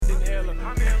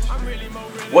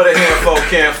What a handful,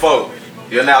 can folk.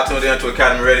 You're now tuned in to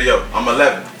Academy Radio. I'm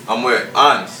 11. I'm with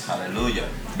Honest. Hallelujah.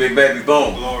 Big Baby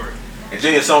Boom. Glory. And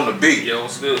Genius on the beat. Yo,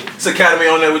 what's good? It's Academy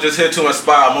on there. We're just here to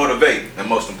inspire, motivate, and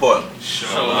most importantly, Show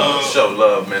love. show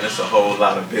love, man. It's a whole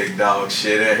lot of big dog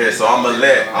shit in here. So I'm gonna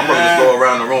just go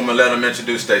around the room and let them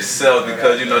introduce themselves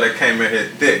because you know they came in here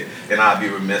thick, and I'd be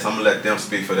remiss. I'm gonna let them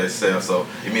speak for themselves. So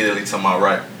immediately to my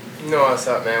right. You know what's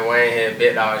up, man? Wayne here,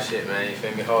 big dog shit, man. You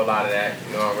feel me? Whole lot of that.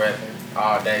 You know I'm rapping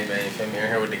all day, man. You feel me? I'm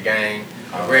here with the gang.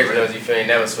 Originals, you feel me?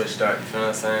 Never switched up. You feel what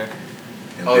I'm saying?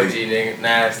 OG nigga,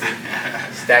 nasty.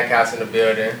 Stackhouse in the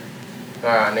building.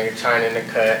 Alright, nigga, China in the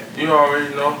cut. You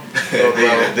already know.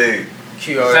 Indeed.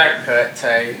 Q in the cut,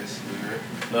 Tay.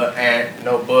 Lil Ant,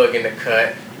 no bug in the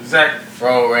cut. Zach.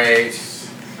 Road Rage.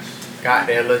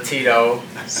 Goddamn Lil Tito.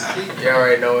 You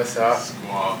already know what's up.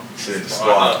 Squad. Shit, the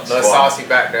squad. Lil Saucy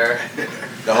back there.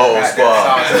 The whole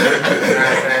squad. You know what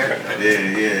I'm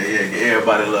saying? Yeah.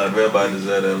 Everybody love. Everybody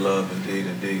deserve that love.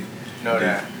 Indeed. Know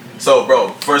that. So, bro,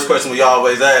 first question we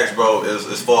always ask, bro,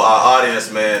 is for our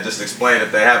audience, man. Just explain,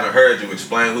 if they haven't heard you,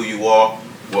 explain who you are,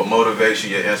 what motivates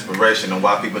you, your inspiration, and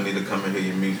why people need to come and hear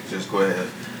your music. Just go ahead,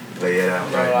 lay it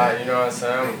out right now. You know what I'm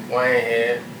saying? I'm Wayne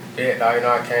here. Big dog, you know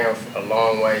I came a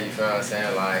long way, you feel what I'm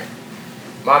saying? Like,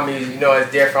 my music, you know, it's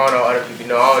different. I don't know other people, you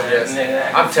know,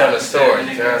 I'm telling a story,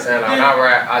 you know what I'm saying? Like, when I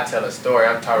rap, I tell a story.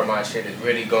 I'm talking about shit that's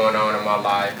really going on in my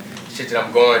life, shit that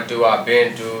I'm going through, I've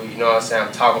been through, you know what I'm saying?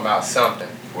 I'm talking about something.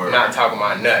 Word. Not talking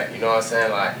about nothing, you know what I'm saying?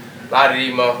 Like, a lot of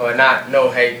these motherfuckers, no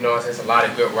hate, you know what I'm saying? It's a lot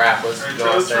of good rappers, you know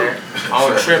what I'm saying? I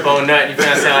don't trip on nothing, you feel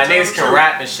what I'm saying? Like, niggas can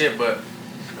rap and shit, but,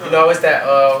 you know, it's that,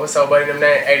 what's up, buddy, them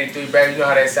name, 83, baby, you know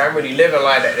how they say, I'm really living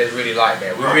like that, that's really like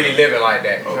that. We really living like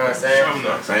that, you know what I'm saying?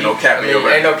 So ain't no cap in your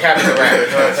rap. Ain't no cap in the rap,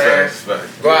 you know what I'm saying?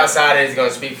 Facts. Go outside and it's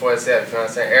gonna speak for itself, you know what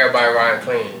I'm saying? Everybody riding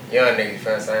clean, young niggas, you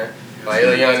feel what I'm saying? Like,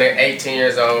 little young nigga, 18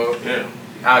 years old,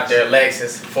 out there,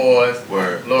 Lexus, Fords,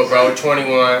 little bro,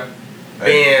 21.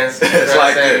 Benz, you know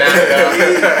what I'm saying? You know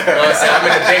what I'm saying? I'm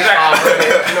in the big 500,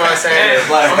 you know what I'm saying?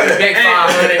 I'm in the big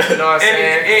 500, you know what I'm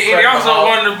saying? And he also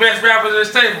one of the best rappers at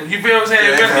the table. You feel what I'm saying?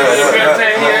 You feel what I'm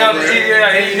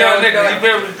saying? Young nigga, you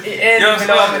feel what I'm saying? And you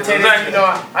know, I'm gonna tell you, you know,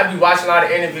 I be watching a lot of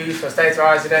interviews from States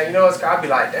Artists and that, you know, I be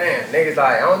like, damn, niggas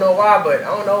like, I don't know why, but I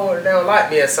don't know what they don't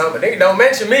like me or something, but niggas don't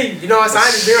mention me, you know what I'm saying?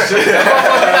 I just be like this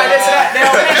and that, they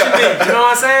don't mention me, you know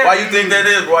what I'm saying? Why you think that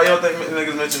is, bro? Why you don't think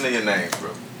niggas mentioning your names,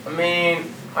 bro? I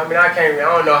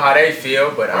don't know how they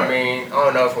feel, but I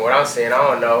don't know from what I'm seeing, I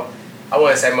don't know. I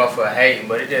wouldn't say motherfucker hating,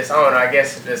 but it just, I don't know, I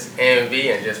guess it's just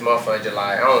envy and just motherfucker just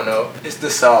like, I don't know. It's the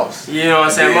sauce. You know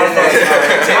what I'm saying? Motherfucker,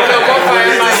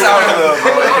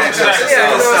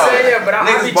 but I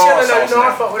be chilling, you know,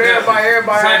 I fuck with everybody,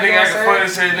 you know what I'm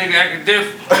saying? Nigga acting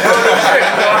different.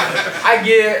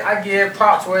 I give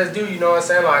props where it's due, you know what I'm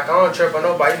saying? Like, I don't trip on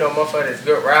nobody, you know, motherfucker that's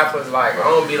good rappers, like, I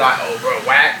don't be like, oh, bro,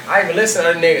 whack. I even listen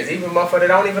to other niggas, even motherfucker that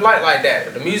don't even like that.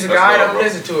 But the music I don't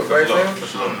listen to it, bro,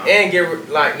 and give,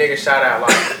 like, niggas shout out,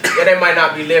 like, yeah, they might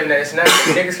not be living that, it's not,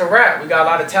 niggas can rap. We got a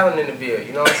lot of talent in the Ville,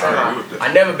 you know what I'm saying? Like,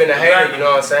 I never been a hater, you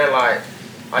know what I'm saying? Like,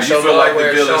 you feel like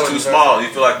the Ville is too small? You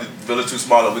feel like the Ville is too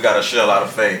small and we gotta share a lot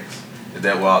of fans? Is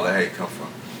that where all the hate come from?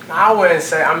 I wouldn't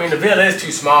say, the Ville is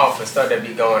too small for stuff that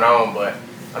be going on, but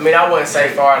I wouldn't say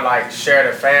far like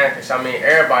share the fan, because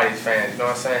everybody's fans, you know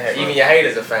what I'm saying? Even your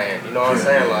haters a fan, you know what I'm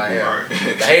saying? Like,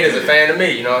 the haters a fan of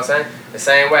me, you know what I'm saying? The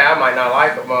same way, I might not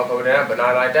like a motherfucker there, but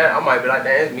not like that. I might be like,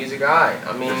 damn, his music alright.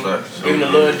 Even the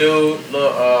little dude,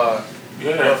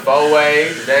 little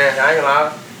four-way, damn, I ain't gonna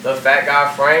lie, little fat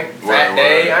guy Frank, Fat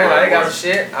Dave, I ain't gonna lie, they got some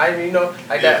shit. You know,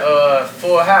 like that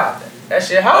Full House. That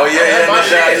shit hot. Oh yeah, that's my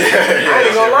shit. I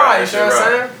ain't gonna lie, you know what I'm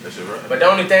saying? That shit right. But the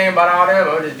only thing about all them,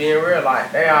 I'm just being real,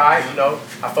 like, they alright, you know.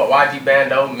 I fuck YG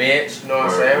Bando, Mitch, you know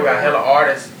what I'm saying? We got hella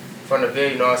artists from the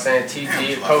Ville, you know what I'm saying?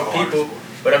 TG, a couple people.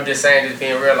 But I'm just saying, just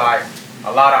being real, like,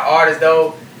 a lot of artists,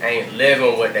 though, ain't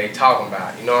living what they talking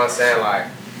about. You know what I'm saying? Like,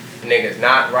 niggas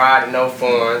not riding no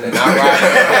funds, and not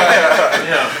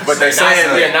riding but they saying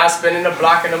they're not spending the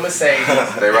block in the Mercedes.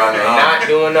 They riding not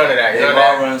doing none of that. You know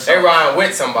that? They riding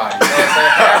with somebody. You know what I'm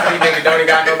saying? Half of these niggas don't even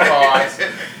got no cars.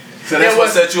 So that's what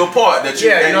set you apart, that you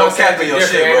ain't no cap in your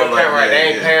shit, bro.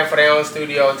 They ain't paying for their own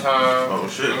studio time. Oh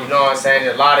shit. You know what I'm saying?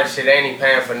 A lot of shit they ain't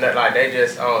paying for nothing. Like, they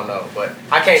just, I don't know. But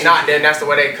I can't knock them. That's the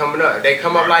way they coming up. If they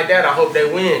come up like that, I hope they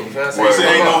win. You know what I'm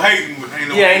saying? Ain't no hating.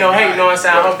 Ain't no hate. You know what I'm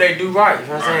saying? I hope they do right. You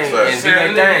know what I'm saying? And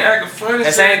do their thing. At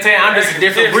the same time, I'm just a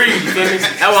different breed. You feel me?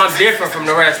 That's why I'm different from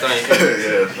the rest of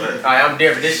them. I'm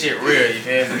different. This shit real. You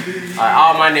feel me?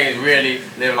 All my niggas really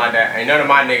live like that. Ain't none of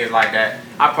my niggas like that.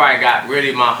 I probably got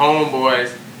really my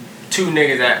homeboys, 2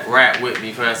 niggas that rap with me,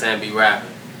 you know what I'm saying, be rapping.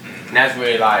 And that's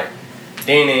really like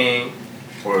Denning,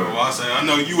 Well, I say, I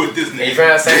know you with this nigga. You feel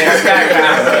what I'm saying?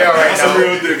 That's a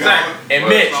real nigga. And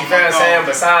Mitch, you feel what I'm saying?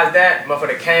 Besides that,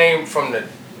 motherfucker came from the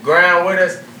ground with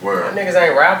us. Word. Them niggas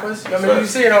ain't rappers. I mean, you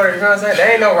see it over there, you feel what I'm saying?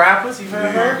 They ain't no rappers, you feel what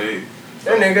I'm saying?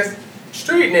 Them niggas,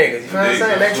 street niggas, you feel what I'm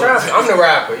saying? They trappers. I'm the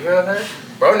rapper, you feel what I'm saying?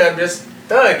 Bro, them just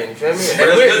thugging, you feel me? But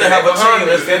it's good to have a team.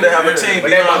 It's good to have a team.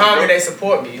 But they behind me, they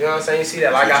support me, you know what I'm saying? You see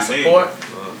that? Like, I support.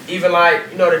 Even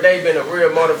like, you know, today been a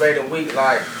real motivating week.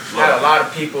 Like, had a lot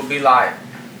of people be like,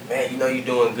 man, you know you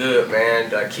doing good,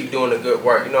 man. Keep doing the good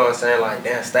work. You know what I'm saying? Like,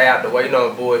 damn, stay out the way. You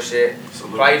know, bullshit.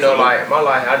 Like, you know, like, my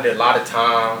life, I did a lot of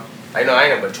time. Like, you know, I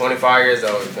ain't but 25 years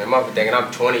old. You feel me? I'm thinking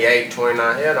I'm 28,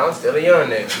 29. Hell no, I'm still a young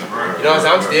nigga. You know what I'm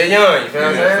saying? I'm still young. You feel what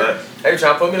I'm saying? They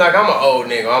trying to put me like I'm an old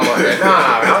nigga. I'm like,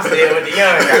 nah, I'm still with the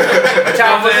young guy. They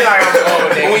trying to put me like I'm an old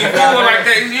nigga. When you fool like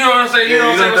that, you know what I'm saying? You know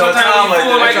what I'm saying? Sometimes when you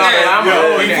fool like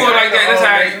that, you fool like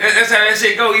that, that's how that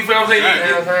shit go. You feel what I'm saying? You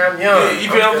know what I'm saying? I'm young. You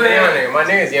feel what I'm saying? My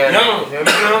nigga's young. You know what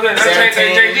I'm saying? That's the same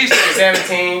thing JG said.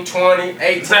 17, 20,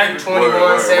 18,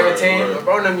 21, 17.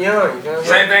 Bro, them young. You know what I'm saying?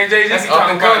 Same thing JG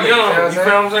talking about young. You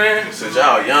feel what I'm saying? Since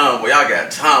y'all young, boy, y'all got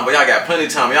time, boy, y'all got plenty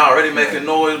of time. Y'all already making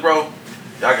noise, bro.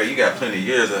 You got plenty of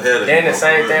years ahead of you. Then the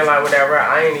same thing like with that rap,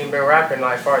 I ain't even been rapping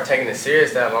like far taking it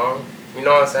serious that long. You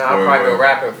know what I'm saying? I've probably been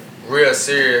rapping real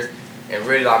serious and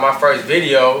really like my first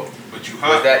video was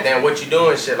that damn What You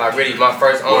Doing shit. Like really my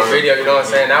first own video, you know what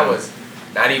I'm saying? That was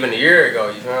not even a year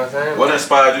ago, you know what I'm saying? What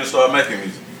inspired you to start making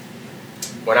music?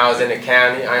 When I was in the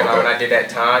county, I ain't like when I did that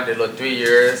time, did a little 3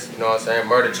 years, you know what I'm saying?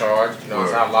 Murder charge, you know what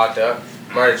I'm saying? I locked up,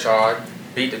 murder charge.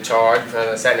 Beat the charge, you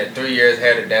know, sat there 3 years,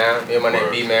 held it down. Me and my nigga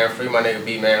B-Man, free my nigga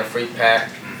B-Man, free pack,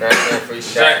 free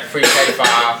shot, free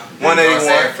K5,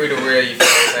 181, free the real, you feel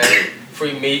what I'm saying?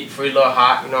 Free meat, free Lil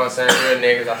Hot, you know what I'm saying? Real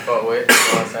niggas I fuck with, you know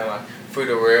what I'm saying? Like, free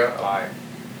the real, like,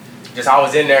 just I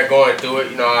was in there going through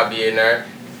it, you know, I'd be in there.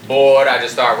 Bored, I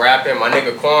just start rapping. My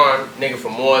nigga Quan, nigga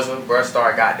from Mooresville, bro,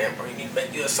 started goddamn, bro, you need to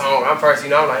make you a song. I'm first, you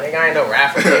know, I'm like, nigga, I ain't no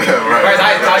rapper. First,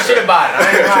 I just talk shit about it. I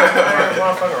ain't no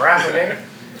motherfucking rapper, nigga.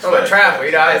 I'm a trapper,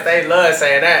 you know, they love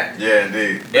saying that. Yeah,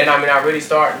 indeed. Then, I mean, I really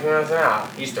started, you know what I'm saying? I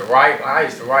used to write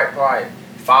probably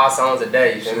 5 songs a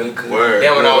day, you feel me?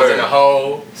 Then when I was in the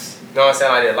hole, you know what I'm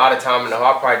saying? I did a lot of time in the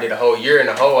hole. I probably did a whole year in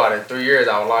the hole out of 3 years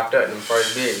I was locked up in the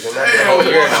first bigs. And I did a whole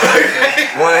year in the hole.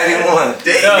 181.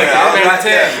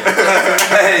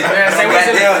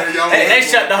 They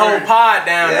shut the whole pod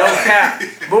down, no cap.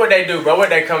 But what they do, bro? What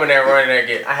they come in there running there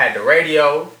get? I had the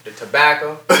radio, the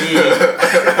tobacco, weed,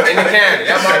 in the candy.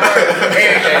 That's my word.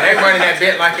 Everything. They running that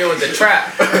bit like it was a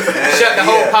trap. Shut the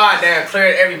whole pod down,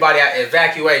 cleared everybody out,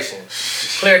 evacuation.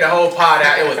 Cleared the whole pod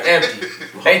out, it was empty.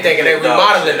 They thinking they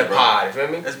remodeling the pod, you feel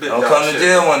me? Don't come to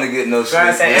jail when they get no shit.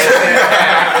 And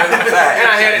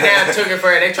I held it down, took it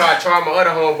for it. They tried to charge my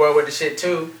other homeboy with the shit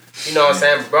too. You know what I'm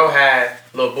saying? Bro had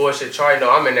a little bullshit charge. You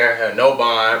know, I'm in there, had no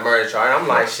bond, murder charge. I'm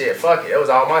like, shit, fuck it. It was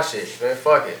all my shit, man.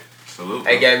 Fuck it. Salute.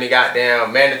 They gave me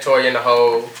goddamn mandatory in the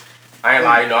hole. I ain't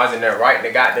like, you know, I was in there writing.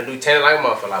 They got the lieutenant like a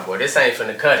motherfucker. Like, boy, this ain't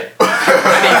finna cut it.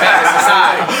 I need back to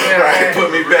society. You know Right,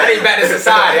 put me back. I need back to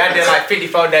society. I did like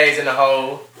 54 days in the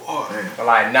hole. But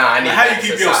like, nah, I need how back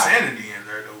you to keep society. your sanity in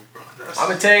there, though, bro? I'm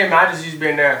gonna tell you, man, I just used to be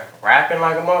in there rapping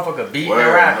like a motherfucker, beating and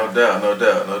rapping. No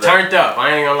doubt. Turned up.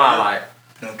 I ain't gonna lie, like.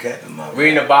 Okay,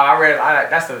 Reading the Bible,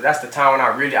 that's the time when I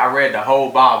read the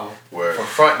whole Bible from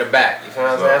front to back. You know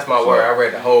what I'm saying? That's my word. I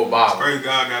read the whole Bible from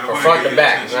front to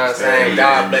back. You know what I'm saying?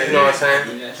 God bless. You know what I'm saying?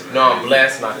 You know I'm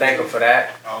blessed and I thank Him for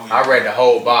that. I read the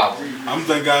whole Bible. I'm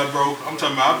thank God, bro. I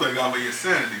thank God for your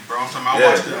sanity, bro. I'm talking about, I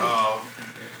watched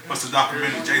what's the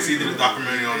documentary? JC did a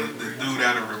documentary on the dude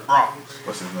out of the Bronx.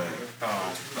 What's his name?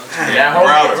 That whole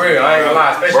for real. I ain't gonna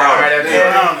lie, especially right at the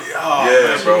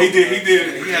bro. He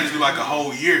had to do like a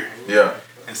whole year. Yeah.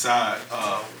 Inside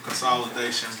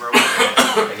consolidation, bro.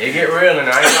 And you get real in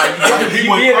there. I ain't like you be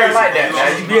in there like that,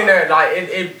 man. You be in there like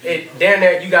it down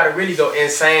there. You gotta really go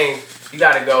insane. You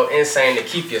gotta go insane to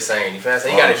keep you sane. You feel what I'm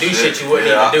saying? You gotta do shit you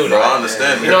wouldn't even do. Bro, I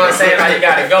understand. You know what I'm saying? Like you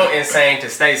gotta go insane to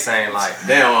stay sane. Like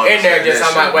in there, just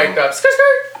I might wake up,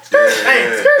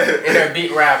 in there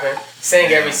beat rapping,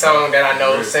 sing every song that I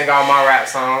know, sing all my rap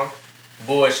songs,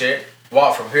 bullshit.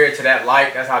 Walk from here to that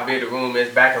light. That's how big the room is,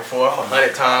 back and forth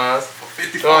 100 times. You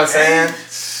know what I'm saying?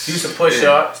 Do some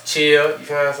push-ups, chill. You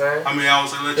feel what I'm saying? I mean, I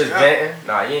was let you just venting.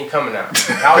 Nah, you ain't coming out. I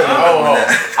was in the old hole.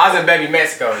 I was in Baby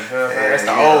Mexico. You feel what I'm saying? That's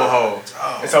the old hole.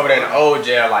 It's over there in the old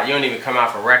jail. Like you don't even come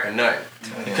out for rec or nothing.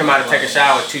 You come out to take a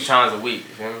shower 2 times a week.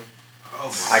 You feel me?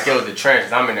 Like it was the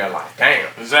trenches. I'm in there like, damn.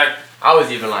 Exactly. I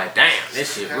was even like, damn,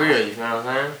 this shit real. You feel what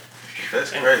I'm saying?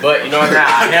 That's crazy. But you know what I'm saying?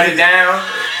 I held it down.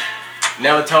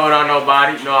 Never told on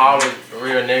nobody. You know, I always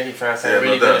real nigga, you feel what I'm saying? Yeah,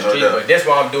 Really no good in the doubt, street, no doubt. but that's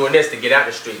why I'm doing this to get out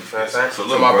the street, you feel what I'm saying?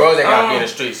 Salute, So my bro. bros ain't gotta be in the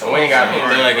street, so we ain't gotta be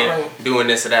thugging, doing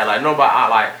this or that. Like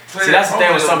nobody, see that's the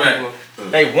thing with some people,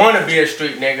 they wanna be a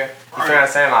street nigga, you feel what I'm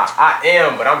saying? Like I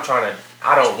am, but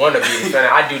I don't want to be the fan.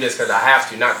 I do this because I have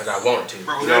to, not because I want to.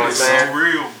 Bro, you know what I'm saying? so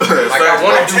real. Like I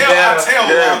want to do better. I tell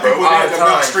a lot of people all that the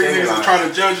about time, street niggas like, and trying to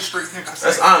judge a street nigga.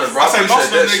 That's honest, bro. I say most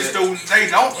of them Appreciate niggas they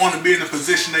don't want to be in the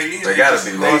position they in. They gotta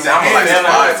be. I'm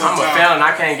a felon.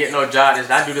 I can't get no job.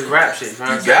 I do this rap shit. You know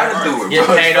what I'm You gotta saying? do it, Get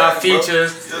bro. paid off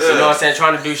features. Yeah. You know what I'm saying?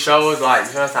 Trying to do shows.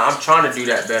 Like, you know what I'm saying? I'm trying to do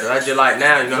that better. I just like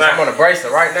now. You know what I'm saying? I'm on a bracelet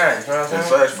right now. You know what I'm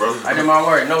That's saying? facts, bro. I did my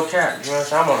work. No cap. You know what I'm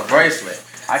saying? I'm on a bracelet.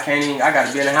 I can't even. I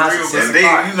gotta be in the house at 6 Indeed,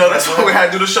 o'clock. you know that's why we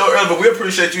had to do the show early, but we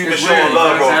appreciate you even It's showing real,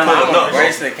 love, bro. you know what I'm saying? Pulling I'm up, on a bro.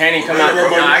 bracelet. Can't even come out.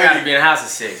 I gotta be in the house at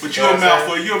 6. But you you know what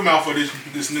I'm saying? for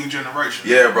this new generation.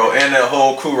 Yeah, bro, and that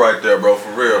whole crew right there, bro,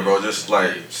 for real, bro. Just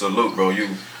like salute, bro.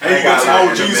 You. And you got some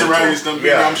OGs around you, stuff.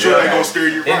 I'm sure they gonna steer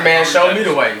you This right. man showed me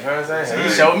the way, you know what I'm saying?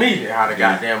 He showed me how to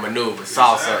goddamn maneuver,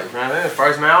 salsa, you know what I'm saying? The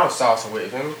first man I was salsa with,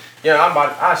 you feel me? Yeah,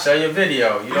 I'll show you a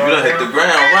video, you know You what done hit I'm saying? the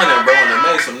ground running, bro, and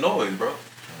it made some noise, bro.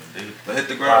 Done hit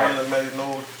the ground running and made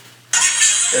noise.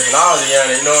 Listen, I was young,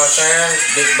 you know what I'm saying?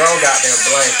 Big bro goddamn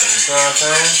blanking, you know what I'm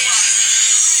saying?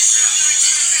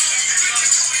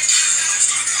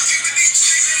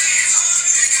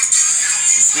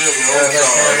 You know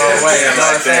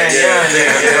what I'm saying? Young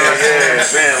nigga, you know what I'm saying?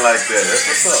 Been like that. That's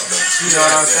what's up, though. You know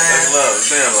what I'm saying? That's love.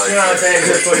 Been like You know what I'm that. saying?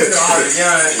 Just put it all the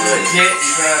young, legit,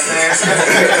 you know what I'm saying?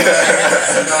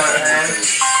 You know what I'm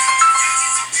saying?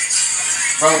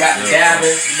 Bro got the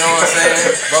dabbing, you know what I'm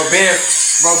saying?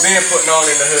 Bro Ben putting on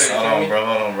in the hood, you feel me?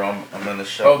 Hold on, bro. I'm in the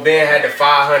show. Bro Ben had the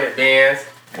 500 Benz,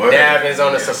 dabbings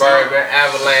on the Suburban,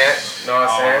 Avalanche, you know what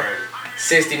I'm saying?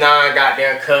 69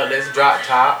 goddamn Cutlass, drop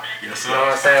top. Yes, You know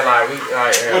what I'm saying? Like,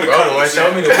 What the bro, Cutlass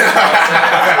show me the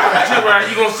way.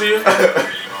 You gonna see it?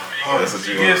 That's what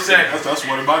you Give a want. second. That's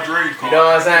one of my dream cars. You know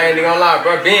what I'm saying? Ain't gonna lie,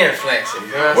 bro, Ben flexing.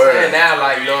 You know what I'm Word. saying? Now,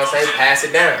 like, you know what I'm saying? Pass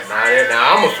it down.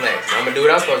 Now I'm a flex. I'm gonna do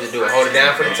what I'm supposed to do and hold it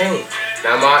down for the team.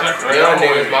 Now my young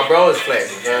niggas, my bro is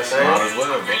flexing. You know what I'm Might saying? as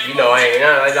well, bro. You know, ain't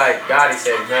nothing like Gotti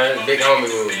said, man. Big homie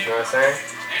rules. You know what I'm saying?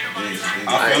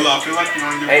 I feel like you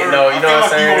on your Ain't verge. no, you know what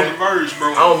I'm I feel like you saying? on the verge, bro.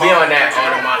 I don't be on that,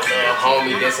 oh, my little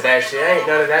homie, this or that shit. Ain't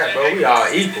none of that, bro. We all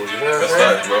equal, you know what I'm That's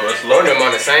saying? facts, bro. That's Bro, love. them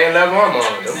on the same level I'm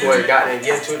on. Them boys got them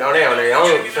getting to it on their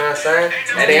own, you know what I'm saying?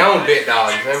 They their own big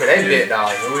dogs, you feel me? They big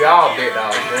dogs. We all big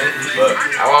dogs, man. Look.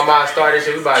 I want my start this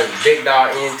shit, we about to big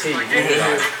dog NT, you feel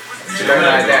me? Something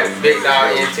like that, big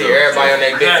dog NT. Everybody on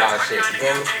that big dog shit, you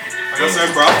feel me? Like I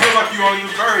said, bro, I feel like you on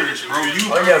your verge, bro.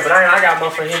 Oh yeah, but I got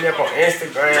motherfuckers hitting me up on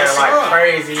Instagram Yes, like sir.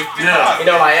 crazy. Yeah. You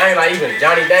know, like I ain't like even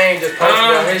Johnny Dane just posted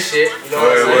on his shit. You know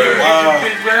what I'm Word,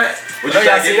 saying? word. What I know you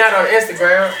y'all think seen that on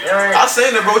Instagram. I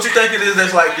seen it, bro. What you think it is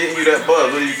that's like getting you that buzz?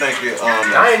 What do you think it,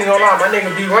 I ain't even gonna lie, my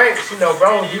nigga B Ranks, you know,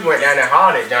 bro, he went down there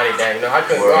hard at Johnny Dang. You know, I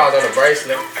couldn't go, I was on a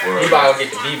bracelet. Word. He about to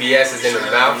get the BBS's in his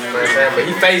mouth, you know what I'm saying? But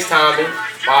he FaceTimed me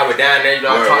while we down there, you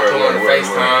know, I talked to him on the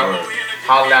FaceTime,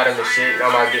 hollered at him and shit, you know,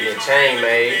 I'm about to get me a chain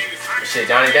made. Shit,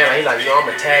 Johnny Dang, like, he like, you know, I'm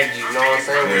gonna tag you, you know what I'm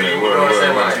saying? Yeah, You know what I'm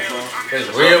saying? Like, it's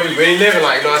real, we really living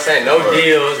like, you know what I'm saying? No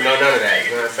deals, no none of that,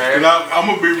 you know what I'm saying? And I'm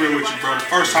gonna be real with you, bro. The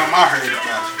first time I heard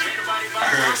about you, I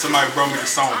heard somebody brought me the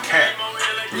song Cat.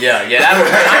 Yeah, that was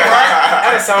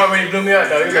that song really blew me up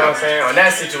though, you know what I'm saying? On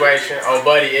that situation, oh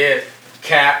buddy is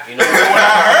Cap, you know what I'm When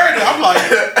saying? I heard it,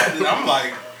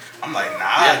 I'm like,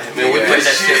 nah. Man, we play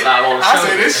that shit live on the I show.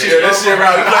 said this shit, this shit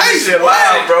right. We play this shit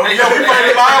live, bro. Yo, we played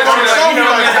it live on the show. You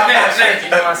know Like, what I'm saying? You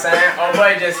know what I'm saying? Oh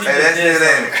buddy he Hey, that's just it,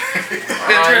 ain't it?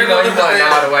 you know he wasn't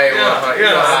all the way with her. You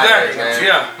know how it is, man.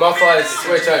 Yeah. Motherfuckers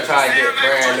switch up, try to get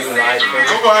brand new life.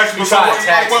 I'm gonna ask you, so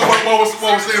what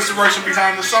was the inspiration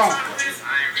behind the song?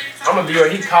 I'm gonna be real.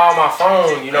 He called my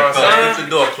phone, you know what I'm Keep the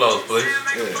door closed, please.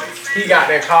 saying? He got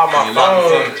there, called my You lock the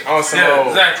phone on some Yeah, old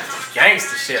exactly.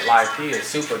 gangster shit. Like he is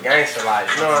super gangster, like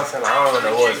you know what I'm saying? Like, I don't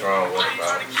know what's wrong with it,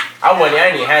 bro. I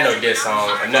ain't even had no diss song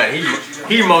or nothing.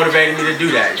 He motivated me to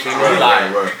do that. You feel me? He like,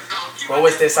 well,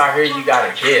 what's this out here? You got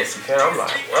a diss? You feel me? I'm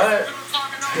like, what?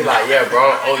 He like, yeah, bro,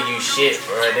 I don't owe you shit,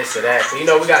 bro. This or that. You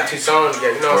know, we got 2 songs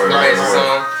together. You know, it's a crazy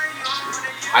song.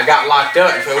 I got locked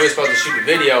up. You feel me? We were supposed to shoot a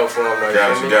video for him, though.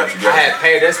 You feel me? I had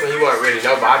paid this when he wasn't really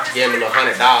know, but I could give him a little $100.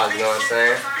 You know what I'm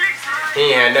saying?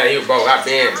 He ain't had nothing. He was broke. I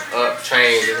been up,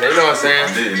 trained. You know what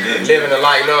I'm saying? Living the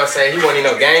life. You know what I'm saying? He wasn't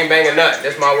even no gang banging nothing.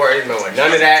 That's my word. He didn't know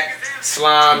none of that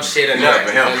slime shit or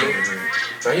nothing. You feel me?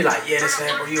 So he like, yeah, this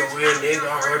man, bro, you a real nigga.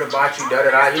 I heard about you, da da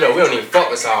da. You know, we don't even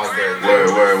fuck with Salisbury. Word.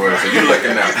 So you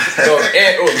looking now. So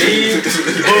me,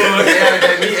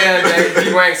 LJ,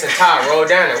 D-Ranks, and Ty roll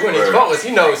down there. We don't even fuck with,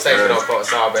 you know, say we don't fuck with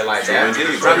Salisbury like that.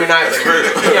 Remy Knight,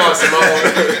 he on some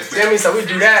feel me? So we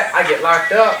do that. I get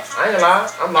locked up. I ain't gonna lie.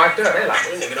 I'm locked up. They like,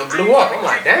 this nigga done blew up. I'm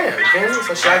like, damn, you feel me?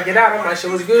 So should I get out? I'm like, shit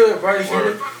was good, bro. You feel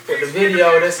me? With the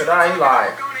video, this and that. He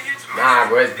like, nah,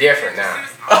 bro, it's different now.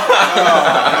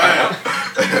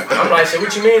 I'm like, shit,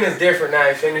 what you mean it's different now?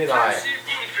 You feel me? He like,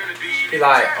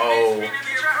 oh,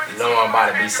 you know I'm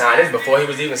about to be signed. This is before he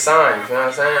was even signed. You feel what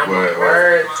I'm saying? I'm like,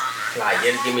 word. Like,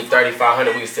 yeah, just give me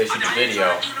 $3,500. We can still shoot the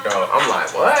video, bro. I'm like,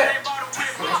 what?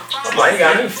 I'm like, you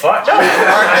got me fucked up. I'm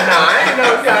like, nah, I ain't know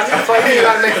you got me fucked. You ain't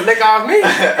got to make a lick off me. You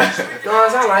know what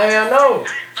I'm saying? I'm like, hell no.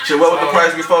 Shit, what was the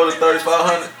price before the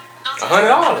 $3,500? $100.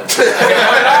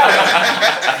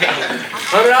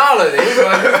 $100. He's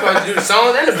supposed to do the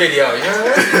songs and the video, you know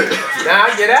what I mean? Now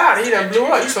I get out, he done blew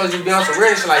up. You supposed to be on some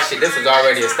real shit like shit. This was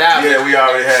already established. Yeah, we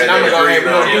already had. Shit, I'm gonna go ahead, we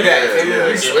don't do that. Yeah.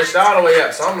 We switched all the way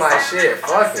up. So I'm like, shit,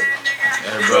 fuck it.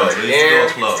 Hey, bro,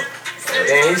 this club. And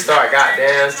then he started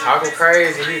goddamn talking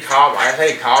crazy. He called my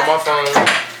phone.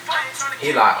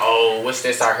 He like, oh, what's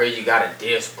this? I heard you got a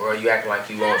disc, bro. You acting like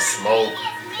you won't smoke.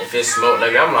 If it's smoke,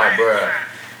 like I'm like, bro.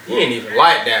 You ain't even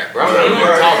like that, bro. I'm not even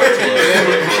talking to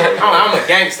you. I'm a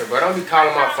gangster, bro. Don't be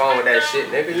calling my phone with that shit,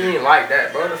 nigga. You ain't like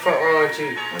that, bro. The fuck wrong with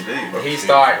you? Indeed, he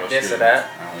started this or that.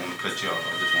 I don't want to cut you off.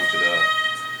 I just want you to,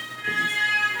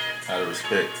 out of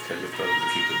respect, tell your fellas to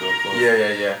keep the door closed.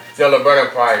 Yeah. No,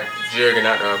 LeBron probably jigging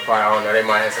out there. Probably, I don't know. They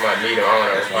might have somebody meet him. I don't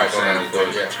know. It's probably going out the door.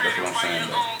 Yeah. That's what I'm saying,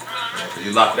 though.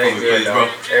 You locked They up good, place, bro.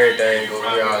 Everything good.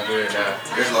 We all good now.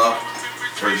 Good love.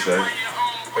 Appreciate it.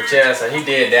 But yeah, so he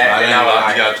did that. I And I was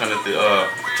like, you gotta turn it to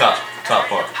top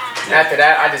part. after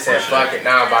that, I just said, fuck it.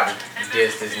 Now I'm about to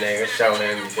diss this nigga, show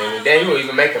him, you feel me? Then he was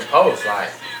even making posts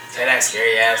like, tell that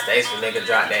scary ass Statesman nigga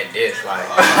drop that diss. Like, you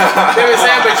know what I'm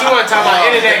saying? But you want to talk about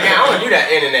internet game. I don't do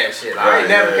that internet shit. Like, I ain't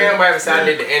never care about if I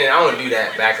did the internet. I don't do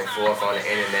that back and forth on the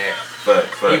internet.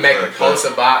 He making posts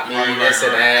about me, this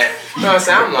and that. You know what I'm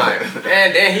saying? I'm like,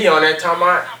 man, then he on there talking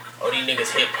about, oh, these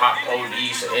niggas hip-hop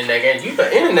police and internet gang. You the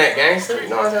internet gangster, you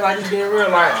know what I'm saying? Like, just being real,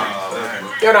 like,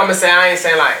 you know what I'm saying? I ain't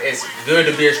saying, like, it's good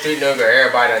to be a street nigga,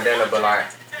 everybody done done it, but, like,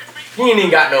 you ain't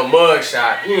even got no mug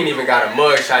shot. You ain't even got a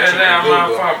mug shot you can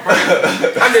Google.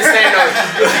 I'm just saying, though,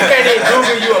 if you can't even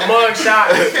Google you a mug shot,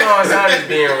 you know what I'm saying? I'm just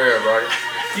being real, bro.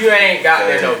 You ain't got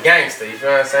no gangster, you feel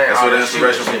what I'm saying? That's where the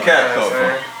inspiration from Cap come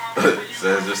from.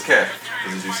 So it's just Cap,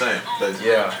 that's what you're saying.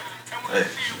 Yeah. Hey.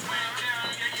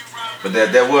 But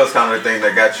that was kind of the thing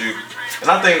that got you.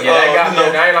 And I think, yeah, that got me.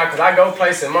 I ain't like, cause I go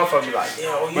places, motherfucker be like,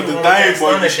 yeah, you but the thing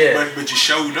was, but you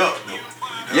showed up though.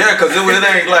 Yeah, cause it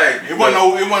ain't like it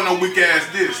wasn't no weak ass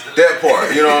diss. That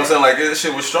part, you know what I'm saying? Like this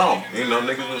shit was strong. You know,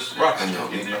 niggas was rocking. You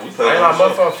know, we played. I ain't like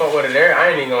motherfucker fuck with it there. I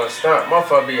ain't even gonna stunt.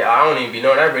 Motherfucker I don't even be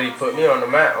knowing. That really put me on the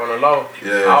map, on the low.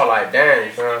 Yeah. I was like, damn,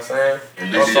 you feel what I'm saying?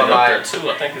 Motherfucker like too.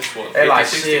 I think it's what. They like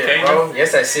shit, bro.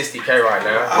 Yes, at 60K right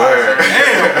now.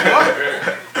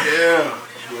 Damn. Yeah.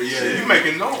 Well, yeah, you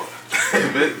making noise.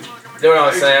 You know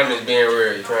what I'm saying? I'm just being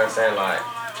real. You feel what I'm saying? Like.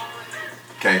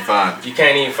 Can't find it. You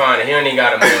can't even find it. He don't even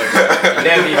got a mug. You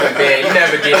never even been. You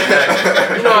never did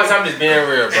nothing. You know what I'm saying? I'm just being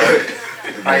real, bro.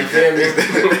 Like, you feel me?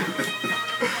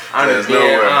 I'm just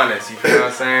being honest. You feel what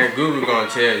I'm saying? Google gonna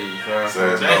tell you. You feel what I'm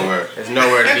saying? There's nowhere. There's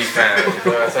nowhere to be found. You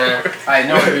feel what I'm saying? Like,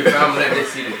 nowhere to be found. I'm gonna let this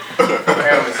see the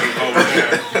camera see over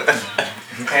there.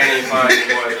 You can't even find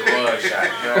any more than a mug shot.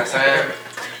 You know what I'm saying?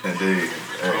 Indeed.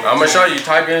 I'm gonna show you.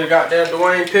 Type in goddamn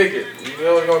Dwayne Pickett. You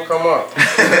know it's gonna come up.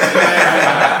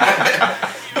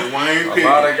 Dwayne Pickett. A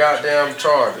lot of goddamn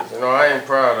charges. You know, I ain't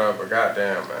proud of it, but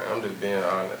goddamn, man. I'm just being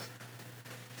honest.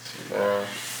 Yeah.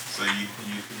 So you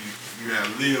gotta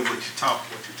live what you talk.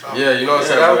 Yeah, you know what I'm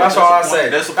saying? That's all I say.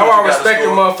 That's why I respect the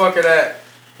motherfucker that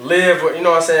live with, you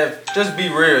know what I'm saying? Just be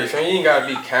real. You feel me? You ain't gotta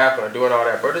be capping or doing all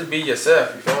that, bro. Just be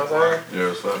yourself. You feel what I'm saying?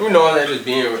 Yeah, sir. You know that just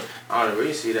being real. I don't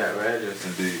really see that, man. Just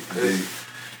Indeed.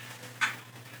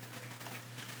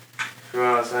 You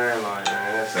know what I'm saying? Like,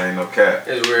 man, this ain't no cap.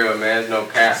 It's real, man. It's no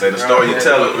cap. Say the story you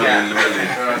tell it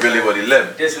really what he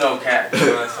living. It's no cap. You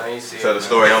know what I'm saying? You see tell the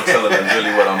story I'm telling is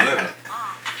really what I'm living.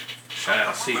 Shout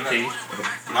out CT.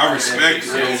 I respect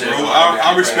it, bro.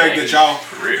 I respect that y'all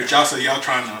say y'all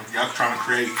trying to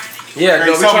create Yeah,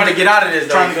 no, we trying to get out of this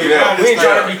though. We ain't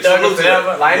trying to be thugging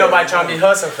forever. Like, ain't nobody trying to be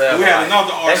hustling forever. We had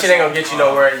another that shit ain't gonna get you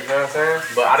nowhere, you know what I'm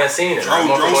saying? But I done seen it. I'm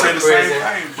going to prison.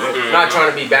 I'm not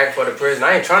trying to be back for the prison.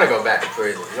 I ain't trying to go back to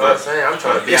prison. You know what I'm saying? I'm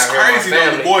trying to be out here with my family. It's crazy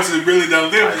though, the boys who really done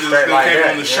lived it just came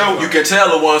on the show. You can tell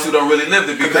the ones who don't really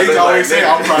live it because they always say,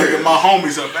 I'm trying to get my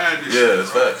homies up out of this. Yeah,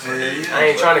 that's facts.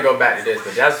 I ain't trying to go back to this,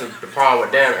 but that's the problem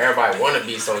with them. Everybody want to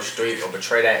be so street or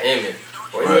betray that image.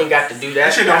 Well, you ain't got to do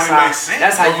that. That shit don't even make sense.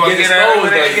 That's how you get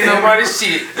exposed. They get nobody's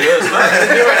shit.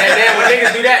 And then when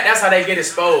niggas do that, that's how they get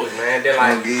exposed, man. They're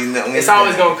like, it's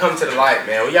always gonna come to the light,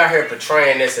 man. We out here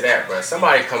portraying this or that, bro.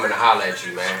 Somebody coming to holler at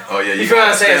you, man. Oh yeah, you feel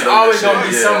what I'm saying? It's always gonna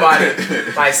be somebody.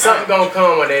 Like something gonna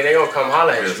come one day. They gonna come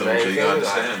holler at you, man. You feel me?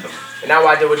 And now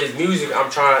what I do with this music, I'm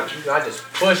trying. I just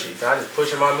push it. I just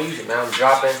pushing my music, man. I'm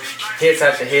dropping hits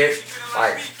after hits.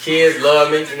 Like kids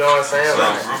love me, you know what I'm saying?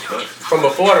 Like from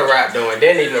before the rap doing,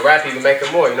 then even the rap even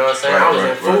making more, you know what I'm saying? I was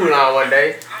in Food Line one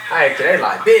day. They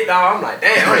like Big Dog. I'm like,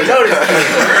 damn, I didn't know this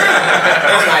kid.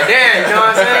 I'm like, damn, you know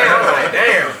what I'm saying? I'm like,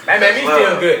 damn. That made me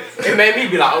feel good. It made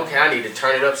me be like, okay, I need to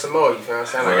turn it up some more. You feel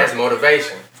what I'm saying? Like that's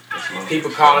motivation.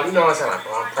 People calling, you know what I'm saying? Like,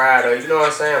 oh, I'm proud of you. You know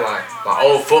what I'm saying? Like my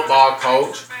old football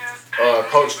coach.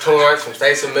 Coach Torrance from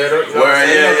Stacy Middle, you know what I'm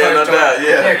saying?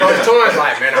 Yeah, Coach Torrance,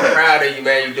 like, man, I'm proud of you,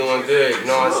 man. You doing good, you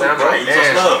know what I'm saying? I'm like,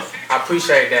 damn, I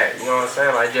appreciate that, you know what I'm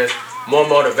saying? Like, just more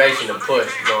motivation to push,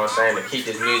 you know what I'm saying? To keep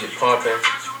this music pumping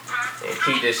and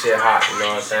keep this shit hot, you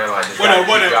know what I'm saying? Like, just that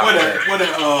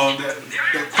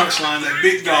punchline, that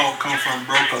Big Dog come from,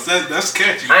 bro? Cause that's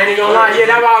catchy. I ain't even gonna lie,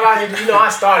 that's why I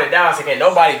started that. I was thinking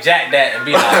nobody jack that and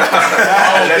be like,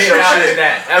 oh, Big Dog is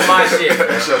that. That's my shit, bro.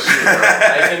 That's your shit, bro.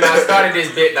 Like, I started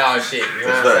this Big Dog shit, you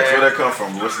know what I'm saying? Where that come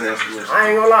from? What's the inspiration? I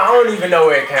ain't gonna lie, I don't even know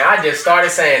where it came. I just started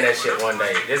saying that shit one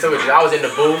day. I was in the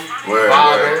booth,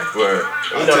 vibing.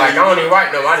 You know, like I don't even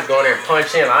write no. I just go in there and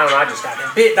punch in. Like, I don't know, I just got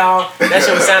that Big Dog. That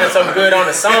shit was sounding so good on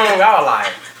the song. I was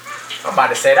like, I'm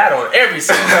about to say that on every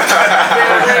song.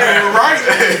 Right.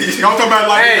 Y'all talking about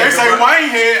like they say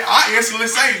Wayne head, I instantly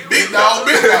say Big Dog,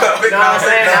 Big Dog. You know what I'm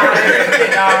saying?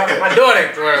 Big Dog. My daughter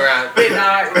running around. Big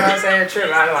Dog, you know what I'm saying? Trip.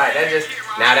 I like that just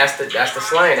now that's the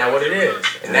slang, that's what it is.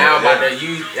 And now I'm about to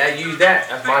use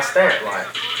that. That's my stamp. Like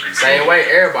same way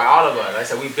everybody, all of us. Like I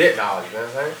said, we Big Dogs, you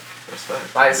know what I'm saying?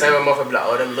 Like same way motherfucker be like,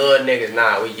 oh them little niggas,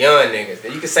 nah, we young niggas.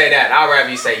 You can say that. I'd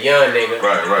rather you say young nigga.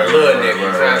 Little nigga,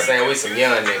 you know what I'm saying? We some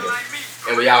young niggas.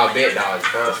 And we all Big Dogs,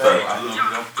 you know what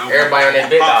I'm saying? Everybody on that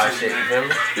Big Dog shit, you feel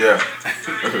me? Yeah.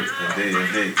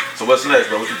 Indeed. So what's next,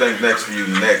 bro? What you think next for you?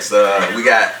 Next,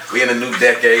 we in a new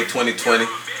decade, 2020.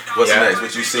 What's next?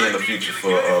 What you see in the future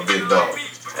for Big Dog?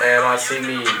 And I see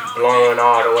me blowing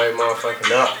all the way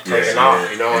motherfucking up, taking off,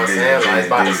 you know what I'm saying? Like it's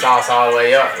about to sauce all the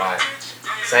way up. Like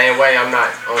same way I'm not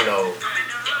on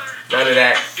none of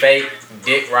that fake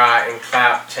dick riding,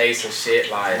 clap chasing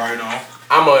shit. Like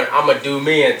I'ma do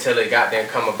me until it goddamn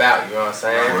come about, you know what I'm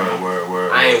saying?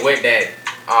 Word. I ain't with that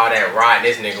all that riding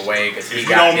this nigga way because he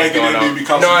got this going on. You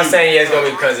know what I'm you. saying? Yeah, it's gonna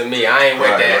be because of me. I ain't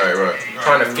with that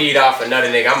trying to feed off another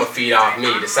nigga. I'ma feed off me.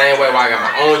 The same way why I got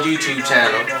my own YouTube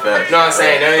channel. You know what I'm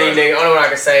saying? None of these niggas, only one I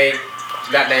can say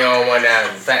got their own one now.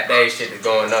 Fat Day shit is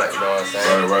going up, you know what I'm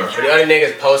saying? Right. But the other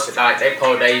niggas posted they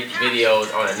post their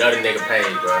videos on another nigga page,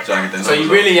 bro. So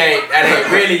you really ain't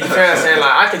really, you know what I'm saying?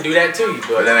 Like I can do that too,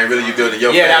 but that ain't really you building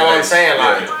your fan that's what I'm saying.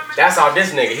 Like that's all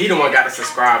this nigga. He the one got the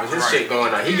subscribers. His shit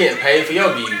going on. He getting paid for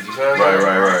your views. You know what I'm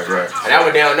saying? Right. And that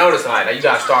what they don't notice. Like you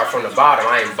gotta start from the bottom.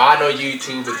 I ain't buy no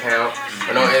YouTube account.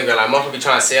 I know Instagram. Like motherfucker be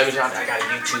trying to sell me. I got a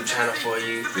YouTube channel for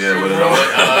you. Yeah, with it on.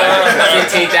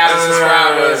 15,000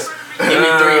 subscribers. Give me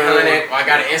 300. I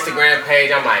got an Instagram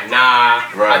page. I'm like, nah.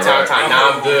 I tell them,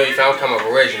 nah, I'm good. You feel me? I'm coming up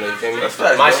original. You feel me?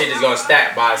 My shit is gonna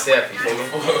stack by itself. You feel me?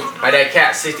 Like that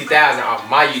cat, 60,000 off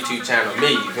my YouTube channel.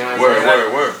 Me. You feel what I'm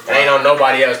saying? Word. It ain't on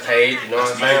nobody else's page. You know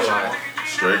what I'm saying? Like,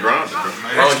 straight grounded.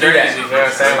 I don't do that. You know what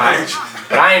I'm saying? Like,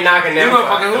 but I ain't knocking them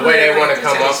the way they want to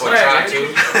come up or try to.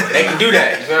 They can do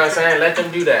that. You know what I'm saying? Let them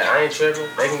do that. I ain't tripping.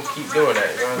 They can keep doing that.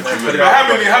 You know what I'm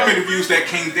saying? How many views that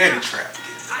King Daddy trap?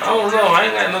 I don't know. I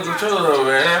ain't got no control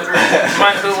over it.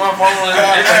 Might do my phone. I'm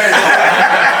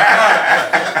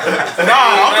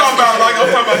talking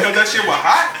about because that shit was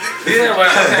hot. Yeah, but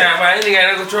I ain't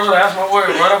got no control. That's my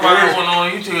word. What if I went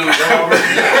on YouTube?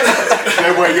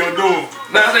 That's what you're doing.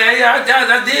 No, I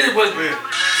did it, but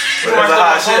But that's a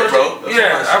hot shit, bro.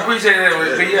 Yeah, I appreciate that,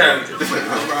 but yeah.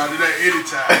 I'll do that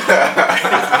anytime.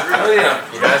 Oh yeah.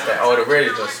 You know, that's that old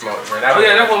original smoke, man. Oh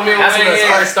yeah, that's what me and That's when Wayne it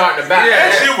had. started starting to back. Yeah,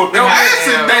 That shit was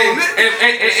massive,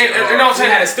 though. And don't say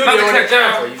We had that. a studio in the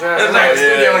camper. You feel me? Like, A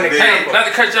studio in the yeah, hey, camper. not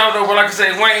to cut y'all though, but like I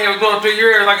say, Wayne here was doing 3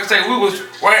 years. Like I say, we was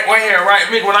Wayne here right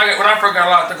me when I first got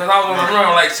locked up because I was on the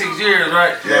run like 6 years,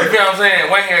 right? Yeah. You feel what I'm saying?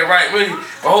 Wayne here right me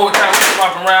the whole time we was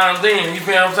walking around then. You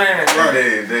feel what I'm saying?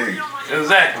 Indeed.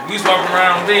 Exactly. We was walking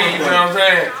around then. You feel what I'm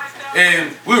saying?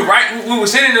 And we were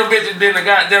sitting in them bitches. Then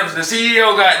the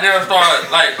CEO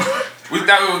started like. We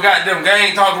thought we were goddamn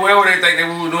gang talking, whatever they think that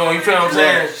we were doing. You feel what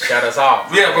I'm saying? Shut us off.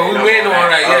 Yeah, but we been doing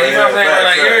that. Yeah, you know what I'm saying? For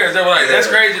like years. They were like,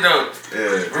 that's crazy though.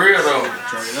 Yeah. For real though.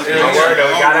 My word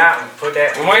though, we got out and put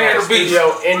that When Wayne had the beach. studio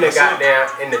in the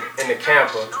goddamn in the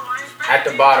camper at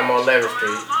the bottom on 11th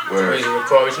Street. Word. We used to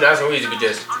record. You know, that's when we used to be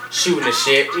just shooting the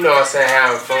shit. You know what I'm saying?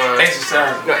 Having fun.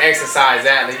 Exercise. You know, exercise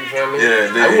exactly. You feel me? Yeah,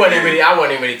 Like, I wasn't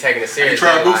even really taking it Hey, serious.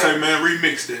 Trap Boo like, say, man,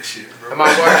 remix that shit, bro. my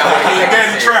word, I wasn't even taking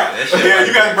Danny it serious. Trap. Yeah,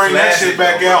 you gotta bring that shit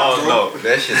back out, bro. No,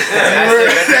 that shit.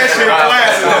 That shit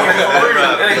classic, for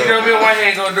real. Hey, you know me and Wayne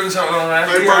ain't gonna do something on that.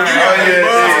 Like, bro, you got me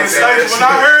buzzed on the stage. When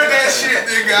I heard that shit,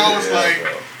 nigga, I was like,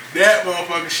 that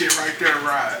motherfucking shit right there,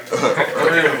 right? For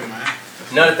real, man.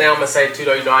 Another thing I'm gonna say too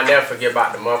though, you know, I never forget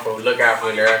about the motherfucker who look out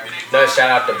for me there. Another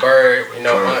shout out to Bird, you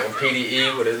know, Hunt and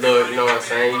PDE with his little, you know what I'm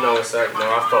saying, you know what's up, you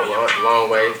know, I fuck with Hunt a long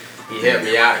way. He helped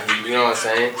me out, you know what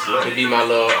I'm saying? He be my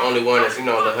little only one that's, you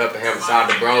know, little helping him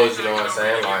beside the bros, you know what I'm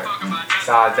saying? Like,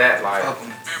 besides that, like,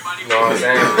 you know what I'm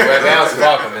saying? Whoever else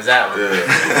fuck him, exactly. You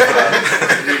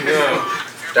know,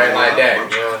 straight like that,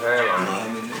 you know what I'm saying?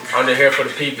 Like, I'm just here for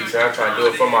the people, so I'm trying to do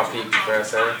it for my people, you know what I'm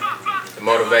saying? The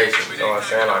motivation, you know what I'm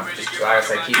saying? Like, just like I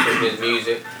say, keep putting this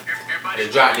music.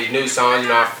 Just drop these new songs, you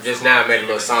know, I just now made a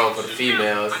little song for the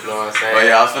females, you know what I'm saying? Oh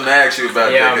yeah, I was finna ask you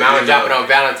about Yeah, that. man, I'm dropping on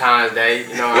Valentine's Day,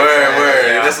 you know what I'm saying? Word.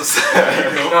 Yeah. That's what's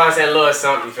You know what I'm saying? A little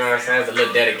something, you feel what I'm saying? It's a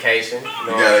little dedication.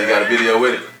 You know you got a video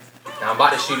with it. Now, I'm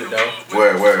about to shoot it though.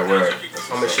 Word.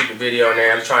 I'm gonna shoot the video in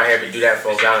there. I'm trying to have it do that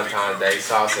for Valentine's Day,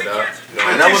 sauce it up. You know?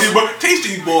 And that was Teach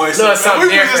these boys. Look, something.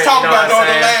 something We were just different, talking you know about what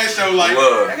it on I'm the last show, like,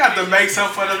 Look. they got to make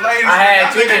something for the ladies. I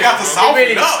had think they got to soften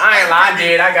really, up. I ain't lie, I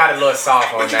did. I got a little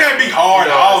soft on But you that. can't be hard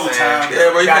You know all what the I'm saying? time. Yeah,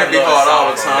 bro, you Got can't a be little hard all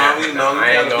the soft on time, that. you know. I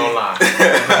ain't gonna lie.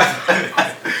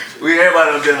 Everybody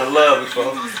done been in love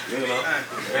before, you know.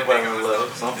 Everybody in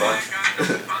love, somebody.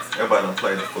 Everybody done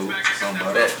played the fool,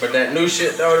 somebody. But that new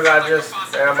shit though that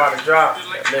I'm about to drop,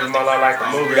 Living My Life Like a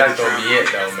Movie, that's gonna be it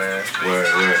though, man. Word.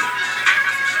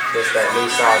 Just that new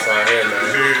sauce on here,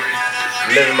 man.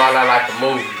 Living my life like a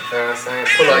movie, you know what I'm saying?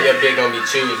 Pull up your bitch, gonna be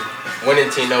choosing. Winning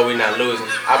team know we not losing.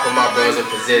 I put my bros in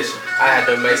position. I had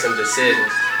to make some decisions.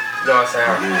 You know what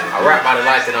I'm saying? I rap by the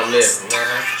life that I'm living, you know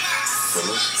what I'm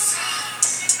saying?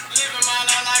 Living my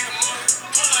life like a movie.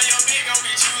 Pull on your bitch, gon'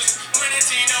 be choosing. Winning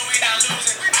team know we not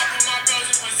losing. I put my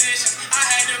bros in position. I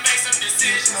had to make some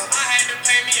decisions. I had to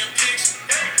paint me a picture.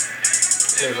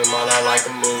 Living my life like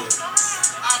a movie.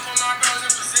 I put my bros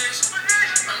in position.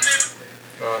 I'm living.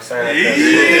 You know what I'm saying?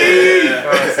 You know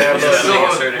what I'm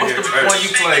saying? What's the one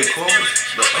you played, Cole?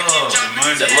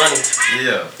 The money.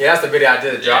 Yeah. Yeah, that's the video I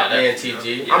did drop, me and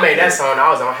TG. I made that song, I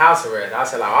was on house arrest. I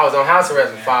said like, I was on house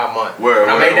arrest for 5 months. Word,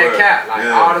 I made that word. cap, like